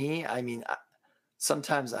confidence. And me,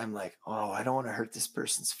 sometimes I'm like, oh, I don't want to hurt this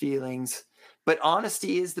person's feelings. But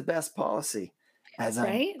honesty is the best policy. As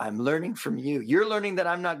I'm learning from you. You're learning that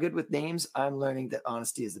I'm not good with names. I'm learning that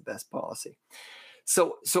honesty is the best policy.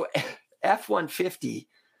 So F-150,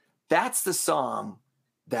 that's the song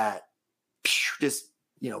that just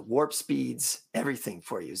warp speeds everything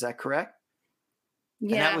for you. Is that correct?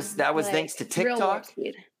 Yeah. And that was thanks to TikTok.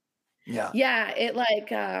 Yeah. Yeah. It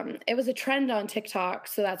it was a trend on TikTok.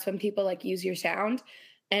 So that's when people use your sound,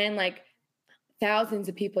 and thousands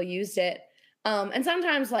of people used it. And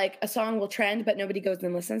sometimes a song will trend, but nobody goes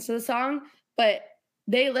and listens to the song, but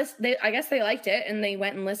I guess they liked it and they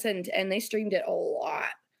went and listened and they streamed it a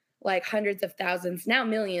lot, hundreds of thousands, now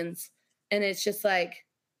millions. And it's just wow.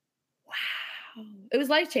 It was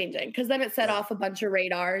life-changing because then it set off a bunch of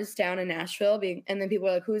radars down in Nashville and then people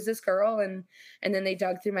were like, who's this girl? And then they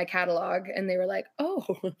dug through my catalog and they were like, oh,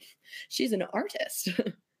 she's an artist.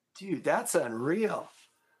 Dude, that's unreal.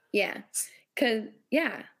 Yeah.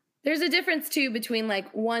 There's a difference too between like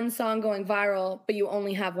one song going viral, but you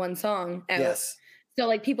only have one song out. Yes. So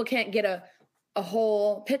like people can't get a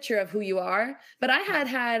whole picture of who you are. But I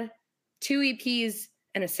had 2 EPs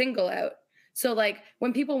and a single out. So like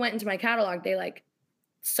when people went into my catalog, they like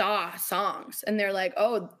saw songs and they're like,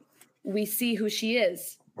 oh, we see who she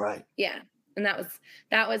is. Right. Yeah. And that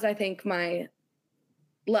was I think my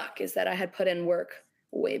luck, is that I had put in work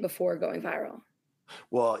way before going viral.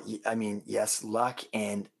 Well, I mean, yes, luck.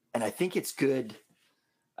 And I think it's good.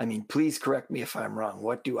 I mean, please correct me if I'm wrong.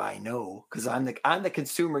 What do I know? Because I'm the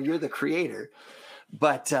consumer, you're the creator.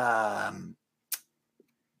 But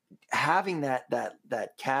having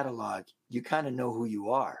that catalog, you kind of know who you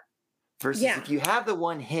are. Versus if you have the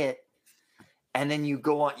one hit and then you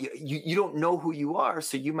go on, you don't know who you are.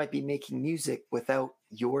 So you might be making music without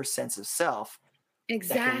your sense of self.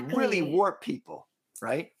 Exactly. That can really warp people,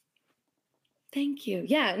 right? Thank you.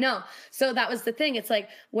 Yeah, no. So that was the thing. It's like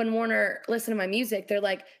when Warner listened to my music, they're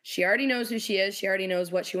like, she already knows who she is. She already knows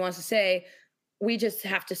what she wants to say. We just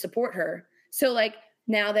have to support her. So like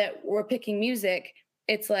now that we're picking music,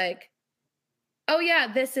 it's like, oh yeah,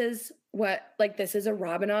 this is a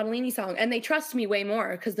Robin Ottolini song. And they trust me way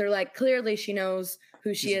more because they're like, clearly she knows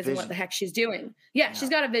who she is and what the heck she's doing. Yeah, she's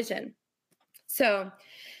got a vision. So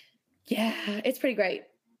yeah, it's pretty great.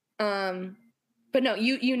 But no,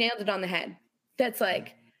 you nailed it on the head. That's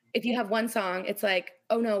like, if you have one song, it's like,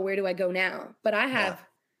 oh no, where do I go now? But I have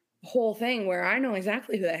a whole thing where I know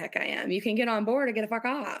exactly who the heck I am. You can get on board or get the fuck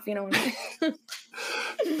off, you know what I mean?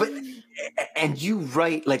 But, and you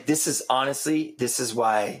write, like, this is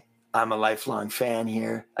why I'm a lifelong fan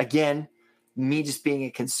here. Again, me just being a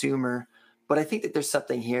consumer, but I think that there's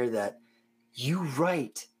something here that you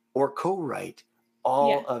write or co-write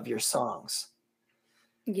all of your songs.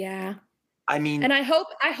 Yeah. I mean, and I hope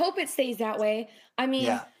it stays that way. I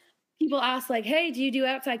mean, people ask like, hey, do you do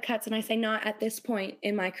outside cuts? And I say not at this point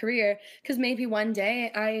in my career, because maybe one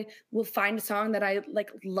day I will find a song that I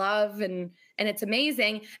like love and it's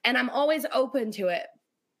amazing. And I'm always open to it.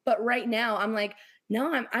 But right now I'm like,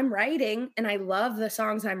 no, I'm writing and I love the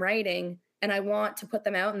songs I'm writing and I want to put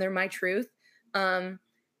them out and they're my truth. And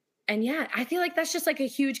yeah, I feel like that's just like a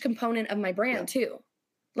huge component of my brand too.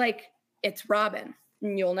 Like it's Robin.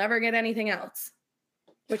 You'll never get anything else,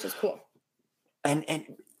 which is cool. And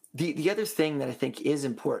the other thing that I think is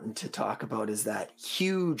important to talk about is that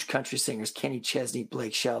huge country singers, Kenny Chesney,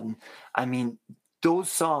 Blake Shelton. I mean,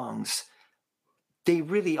 those songs, they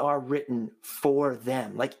really are written for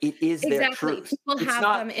them. Like it is their truth. People have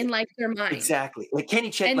them in like their mind. Exactly. Like Kenny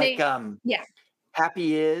Chesney,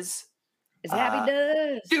 Happy Is. Happy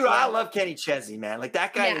Does. Dude, I love Kenny Chesney, man. Like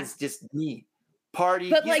that guy is just me. Party,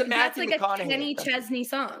 but like that's like a Kenny Chesney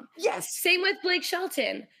song. Yes. Same with Blake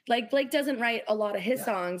Shelton. Like Blake doesn't write a lot of his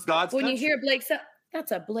songs. When you hear Blake,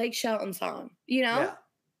 that's a Blake Shelton song. You know. Yeah.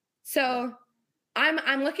 So,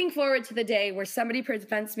 I'm looking forward to the day where somebody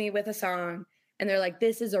presents me with a song and they're like,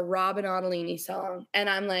 "This is a Robin Ottolini song," and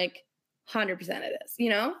I'm like, "100% it is." You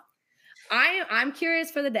know. I'm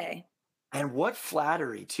curious for the day. And what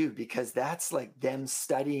flattery too, because that's like them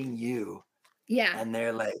studying you. Yeah. And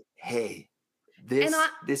they're like, "Hey.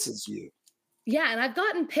 This is you." Yeah. And I've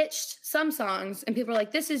gotten pitched some songs and people are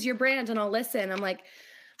like, "This is your brand." And I'll listen. I'm like,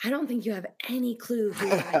 I don't think you have any clue who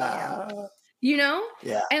I am, you know?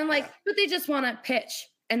 Yeah. And like, but they just want to pitch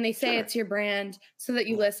and they say it's your brand so that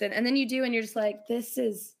you listen. And then you do, and you're just like, this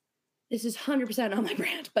is 100% on my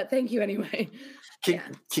brand, but thank you anyway. Can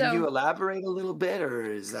you elaborate a little bit, or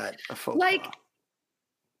is that a faux like pas?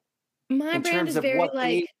 My brand is very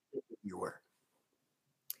like you were.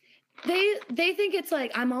 They think it's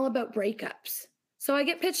like I'm all about breakups. So I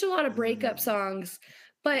get pitched a lot of breakup songs,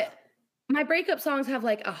 but my breakup songs have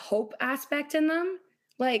like a hope aspect in them.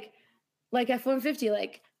 Like F-150,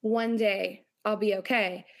 like one day I'll be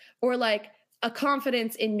okay. Or like a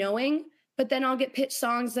confidence in knowing, but then I'll get pitched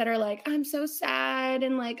songs that are like, I'm so sad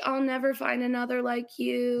and like I'll never find another like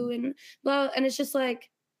you and blah. And it's just like,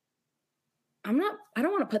 I don't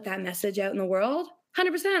want to put that message out in the world.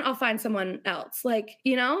 100% I'll find someone else. Like,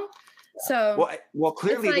 you know? So well,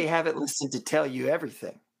 clearly like, they haven't listened to Tell You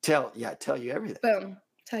Everything. Tell You Everything. Boom.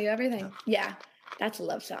 Tell You Everything. Yeah. That's a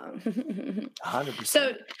love song. 100%.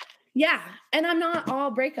 So yeah. And I'm not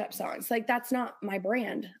all breakup songs. Like that's not my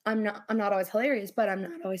brand. I'm not always hilarious, but I'm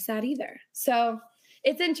not always sad either. So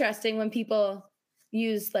it's interesting when people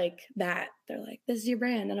use like that. They're like, this is your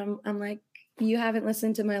brand. And I'm like, you haven't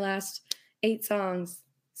listened to my last 8 songs.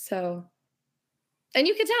 So, and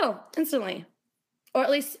you can tell instantly, or at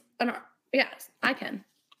least, yes, I can.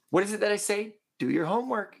 What is it that I say? Do your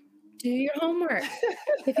homework. Do your homework.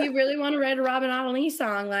 If you really want to write a Robin Ottolini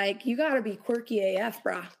song, like you got to be quirky AF,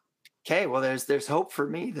 brah. Okay, well, there's hope for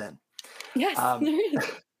me then. Yes, Um, there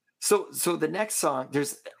is. so the next song,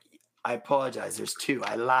 I apologize, there's two.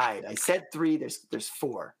 I lied. I said three. There's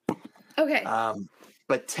four. Okay.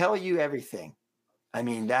 But Tell You Everything. I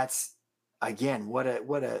mean, that's again, what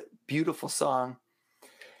a beautiful song.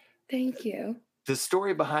 Thank you. The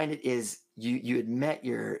story behind it is you had met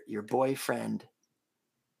your boyfriend,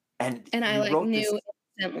 and I you like wrote this. knew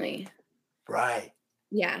instantly. Right.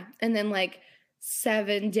 Yeah. And then like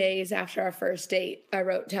 7 days after our first date, I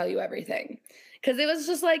wrote Tell You Everything. Cause it was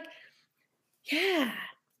just like, yeah,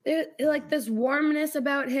 like this warmness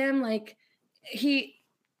about him. Like we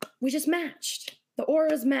just matched. The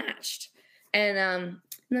auras matched. And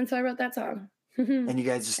then so I wrote that song. And you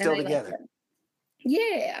guys are still together.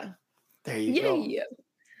 Yeah. There you go. Yeah.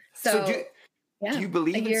 So yeah, do you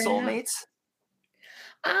believe in soulmates?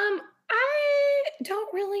 I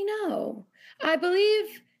don't really know. I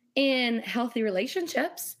believe in healthy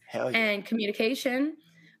relationships and communication.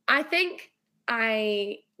 I think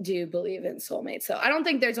I do believe in soulmates. So I don't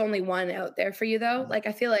think there's only one out there for you though. Like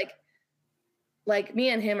I feel like me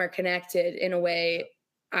and him are connected in a way.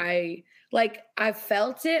 I've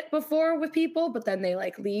felt it before with people, but then they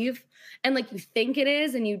like leave and like you think it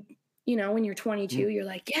is, and you know, when you're 22, you're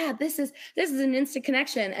like, yeah, this is an instant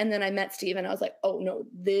connection. And then I met Steve and I was like, oh no,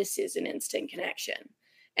 this is an instant connection.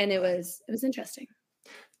 And it was interesting.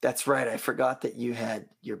 That's right. I forgot that you had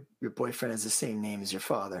your boyfriend has the same name as your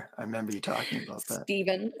father. I remember you talking about that.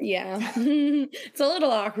 Steven. Yeah. It's a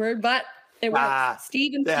little awkward, but it works.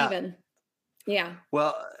 Steven. Yeah.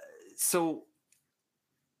 Well, so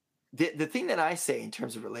the thing that I say in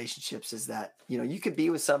terms of relationships is that, you know, you could be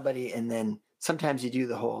with somebody and then sometimes you do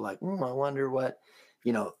the whole like, I wonder what,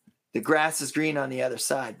 you know, the grass is green on the other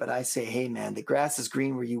side. But I say, hey, man, the grass is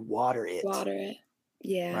green where you water it.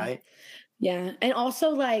 Yeah. Right. Yeah. And also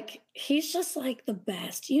like, he's just like the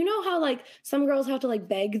best. You know how like some girls have to like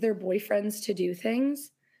beg their boyfriends to do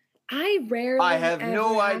things? I have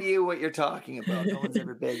no idea what you're talking about. No one's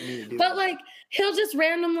ever begged me to do it. But like, he'll just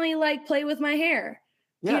randomly like play with my hair,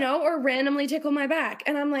 you know, or randomly tickle my back.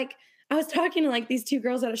 And I'm like, I was talking to like these two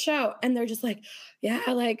girls at a show and they're just like, yeah,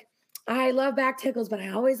 like I love back tickles, but I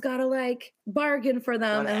always gotta like bargain for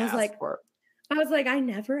them. And I was like, I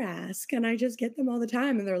never ask and I just get them all the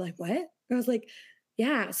time. And they're like, what? And I was like,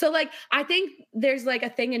 yeah. So like, I think there's like a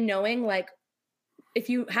thing in knowing, like, if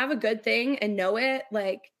you have a good thing and know it,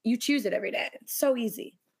 like you choose it every day. It's so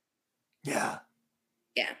easy. Yeah.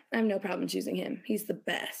 Yeah. I have no problem choosing him. He's the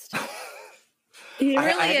best. He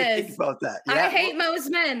really I had to is. think about that. Yeah. I hate most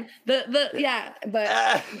men. But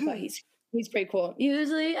he's pretty cool.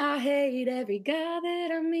 Usually I hate every guy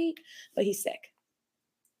that I meet, but he's sick.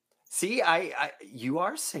 See, you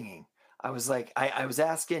are singing. I was like, I was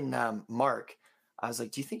asking Mark, I was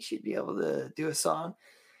like, do you think she'd be able to do a song?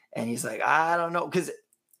 And he's like, I don't know. Cause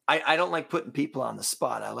I don't like putting people on the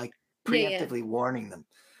spot. I like preemptively warning them.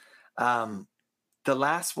 The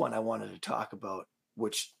last one I wanted to talk about,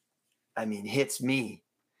 which I mean, hits me,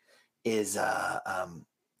 is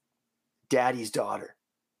Daddy's Daughter.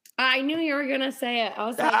 I knew you were going to say it. I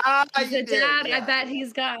was like, the dad, I bet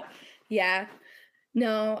he's got,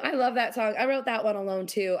 No, I love that song. I wrote that one alone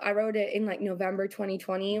too. I wrote it in like November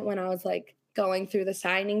 2020 when I was like going through the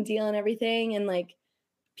signing deal and everything. And like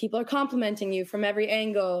people are complimenting you from every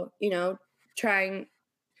angle, you know, trying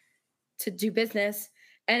to do business.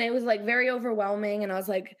 And it was like very overwhelming. And I was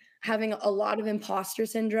like having a lot of imposter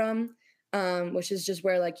syndrome, which is just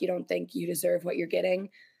where like you don't think you deserve what you're getting.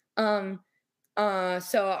 So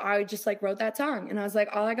I just like wrote that song and I was like,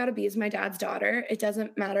 all I gotta be is my dad's daughter. It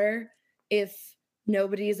doesn't matter if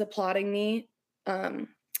nobody is applauding me. You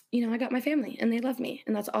know, I got my family and they love me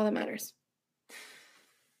and that's all that matters.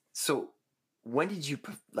 So when did you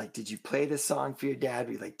play this song for your dad?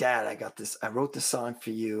 Were you like, Dad, I wrote this song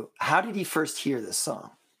for you. How did he first hear this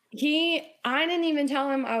song? I didn't even tell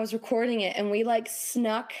him I was recording it. And we like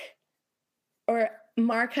snuck, or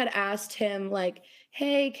Mark had asked him like,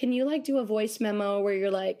 hey, can you like do a voice memo where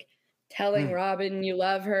you're like telling Robin you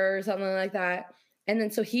love her or something like that? And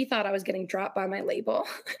then so he thought I was getting dropped by my label.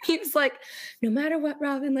 He was like, no matter what,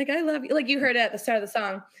 Robin, like I love you. Like you heard it at the start of the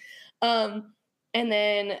song. And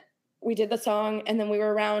then we did the song and then we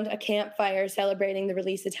were around a campfire celebrating the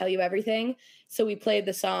release of Tell You Everything. So we played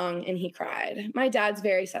the song and he cried. My dad's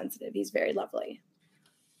very sensitive. He's very lovely.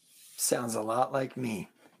 Sounds a lot like me.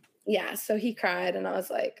 Yeah. So he cried and I was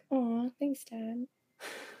like, oh, thanks, Dad.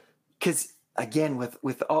 Because again,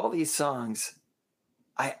 with all these songs,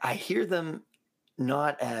 I hear them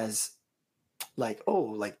not as like, oh,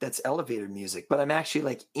 like that's elevator music, but I'm actually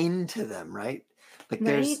like into them, right? Like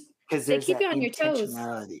because there's keep you on that your toes.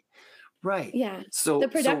 intentionality. Right. Yeah. The So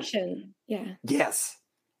production. Yeah. yes.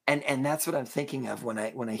 And that's what I'm thinking of when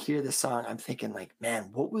I hear this song. I'm thinking like, man,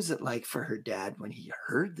 what was it like for her dad when he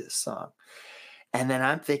heard this song? And then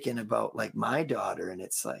I'm thinking about like my daughter, and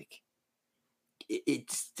it's like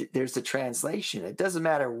it's there's a translation. It doesn't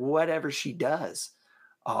matter whatever she does.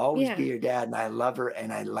 I'll always be Yeah. her dad, and I love her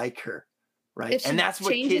and I like her. Right. If And she that's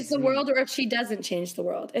what changes kids the need. world or if she doesn't change the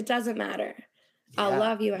world, it doesn't matter. I'll Yeah.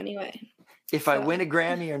 love you anyway. If I So win a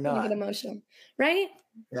Grammy or I'm gonna get not. emotional. Right?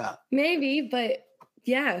 Yeah. Maybe, but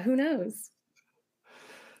yeah, who knows?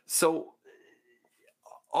 So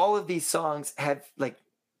all of these songs have like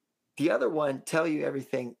the other one, Tell You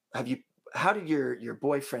Everything. How did your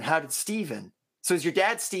boyfriend, how did Steven? So is your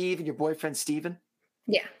dad Steve and your boyfriend Steven?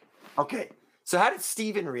 Yeah. Okay. So how did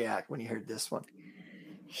Steven react when he heard this one?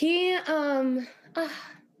 He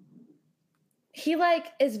he like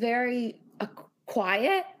is very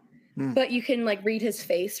quiet, but you can like read his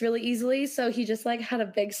face really easily. So he just like had a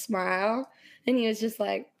big smile and he was just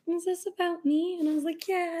like, is this about me? And I was like,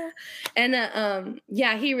 yeah. And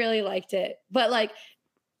yeah, he really liked it. But like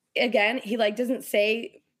again, he like doesn't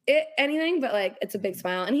say anything, but like it's a big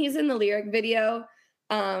smile. And he's in the lyric video.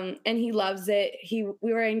 And he loves it.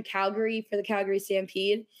 We were in Calgary for the Calgary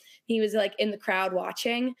Stampede. He was like in the crowd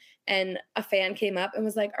watching, and a fan came up and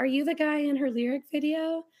was like, "Are you the guy in her lyric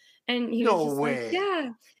video?" And he was No just way. like, "Yeah,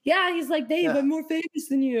 yeah." He's like, "Babe, Yeah. I'm more famous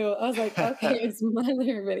than you." I was like, "Okay, it's my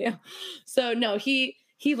lyric video." So no, he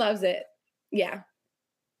loves it. Yeah.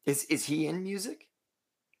 Is he in music?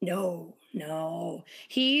 No.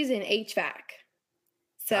 He's in HVAC.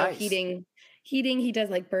 So Nice. heating. He does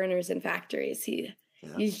like burners in factories.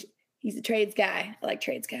 He's a trades guy. I like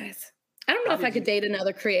trades guys. I don't know if I could date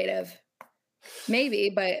another creative.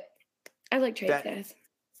 Maybe, but I like trades guys.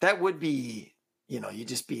 That would be, you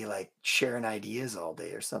just be like sharing ideas all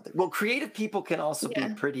day or something. Well, creative people can also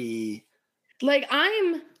be pretty. Like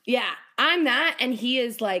I'm that, and he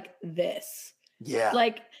is like this. Yeah.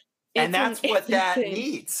 Like, and that's what that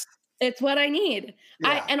needs. It's what I need.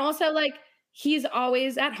 Yeah. And also like he's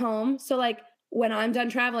always at home. So like when I'm done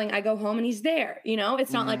traveling, I go home and he's there.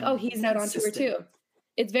 It's not like, oh, he's out on tour too.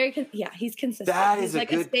 It's very, he's consistent. That is he's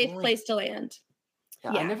like a safe place to land.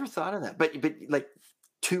 Yeah, I never thought of that. But like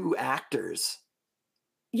two actors.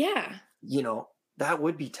 Yeah. That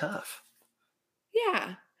would be tough.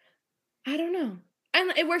 Yeah. I don't know.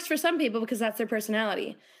 And it works for some people because that's their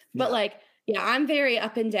personality. But like, I'm very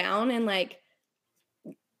up and down and like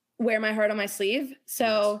wear my heart on my sleeve.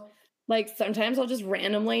 So like sometimes I'll just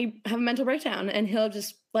randomly have a mental breakdown and he'll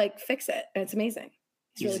just like fix it. And it's amazing.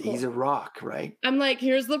 Really cool. He's a rock, right? I'm like,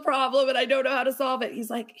 here's the problem and I don't know how to solve it. He's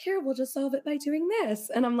like, here, we'll just solve it by doing this.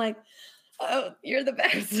 And I'm like, oh, you're the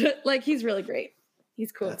best. Like, he's really great.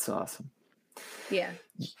 He's cool. That's awesome. Yeah.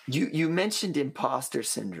 You mentioned imposter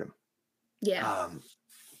syndrome. Yeah.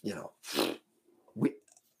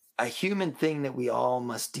 A human thing that we all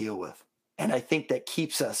must deal with. And I think that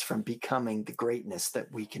keeps us from becoming the greatness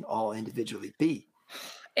that we can all individually be.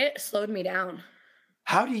 It slowed me down.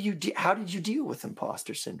 How did you deal with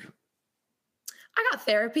imposter syndrome? I got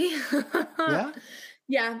therapy. Yeah.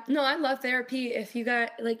 Yeah. No, I love therapy. If you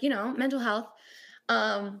got like, mental health.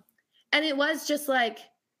 And it was just like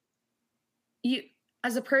you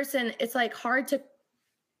as a person, it's like hard to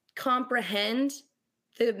comprehend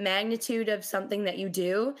the magnitude of something that you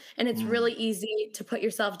do. And it's really easy to put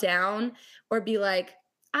yourself down or be like,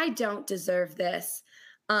 I don't deserve this.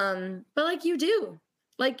 But like you do.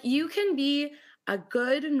 Like you can be a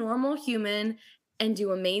good, normal human and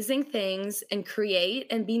do amazing things and create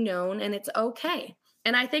and be known, and it's okay.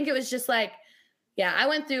 And I think it was just like, I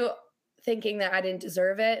went through thinking that I didn't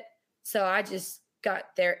deserve it. So I just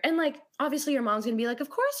got there. And like, obviously your mom's going to be like, of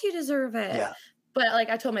course you deserve it. Yeah. But like,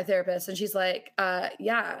 I told my therapist and she's like,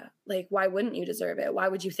 yeah, like, why wouldn't you deserve it? Why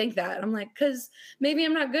would you think that? And I'm like, cause maybe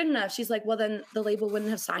I'm not good enough. She's like, well, then the label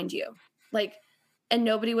wouldn't have signed you. Like, and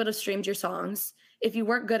nobody would have streamed your songs. If you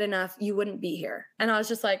weren't good enough, you wouldn't be here. And I was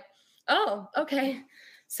just like, oh, okay.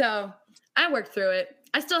 So I worked through it.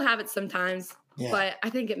 I still have it sometimes, but I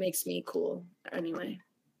think it makes me cool anyway.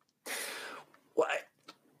 Well,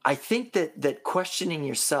 I think that questioning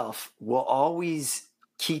yourself will always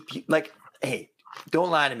keep you like, hey,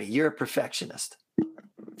 don't lie to me. You're a perfectionist.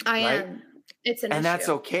 I am. It's an issue. That's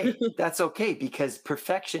okay. That's okay because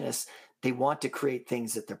perfectionists, they want to create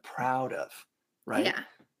things that they're proud of, right? Yeah.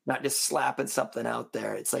 Not just slapping something out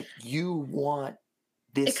there. It's like you want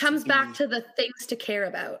this. It comes back to the things to care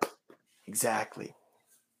about. Exactly.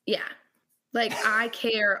 Yeah. Like I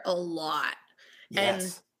care a lot.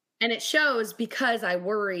 Yes. And it shows because I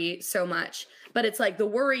worry so much. But it's like the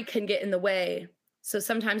worry can get in the way So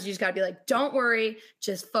sometimes you just got to be like, don't worry,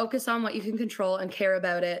 just focus on what you can control and care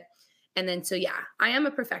about it. And then, so yeah, I am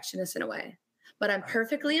a perfectionist in a way, but I'm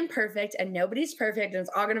perfectly imperfect and nobody's perfect and it's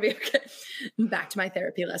all going to be okay. Back to my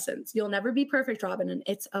therapy lessons. You'll never be perfect, Robin, and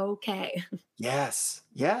it's okay. Yes.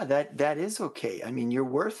 Yeah, that is okay. I mean, you're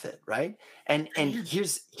worth it, right? I And am.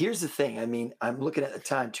 here's the thing. I mean, I'm looking at the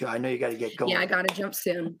time too. I know you got to get Yeah, I going. got to jump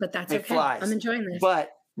soon, but that's It okay. I'm flies. enjoying this.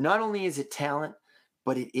 But not only is it talent,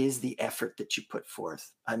 but it is the effort that you put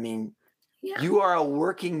forth. I mean, Yeah. you are a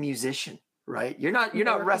working musician, right? You're not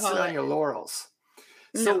resting on Workaholic. your laurels.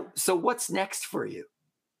 No. So what's next for you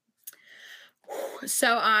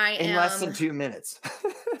So I in less than am 2 minutes?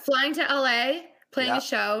 flying to LA, playing Yeah. a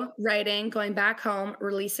show, writing, going back home,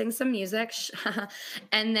 releasing some music.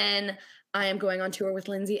 And then I am going on tour with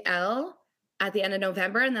Lindsay L at the end of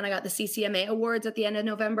November. And then I got the CCMA Awards at the end of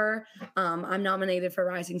November. I'm nominated for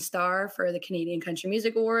Rising Star for the Canadian Country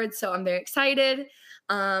Music Awards. So I'm very excited.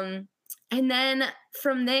 And then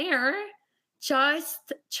from there,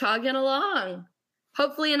 just chugging along.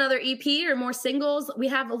 Hopefully another EP or more singles. We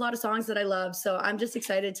have a lot of songs that I love. So I'm just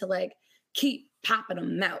excited to like keep popping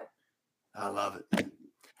them out. I love it.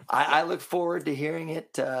 I look forward to hearing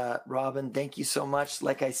it, Robin. Thank you so much.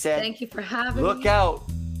 Like I said, Thank you for having look me. out.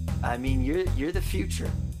 I mean, you're the future.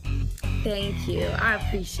 Thank you. I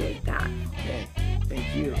appreciate that. Okay.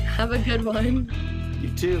 Thank you. Have a good one.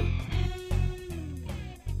 You too.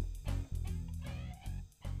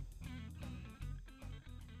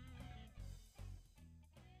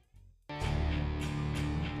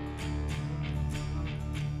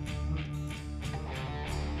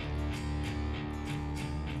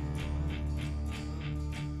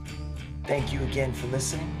 Thank you again for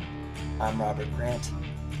listening. I'm Robert Grant,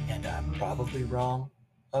 and I'm probably wrong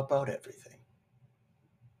about everything.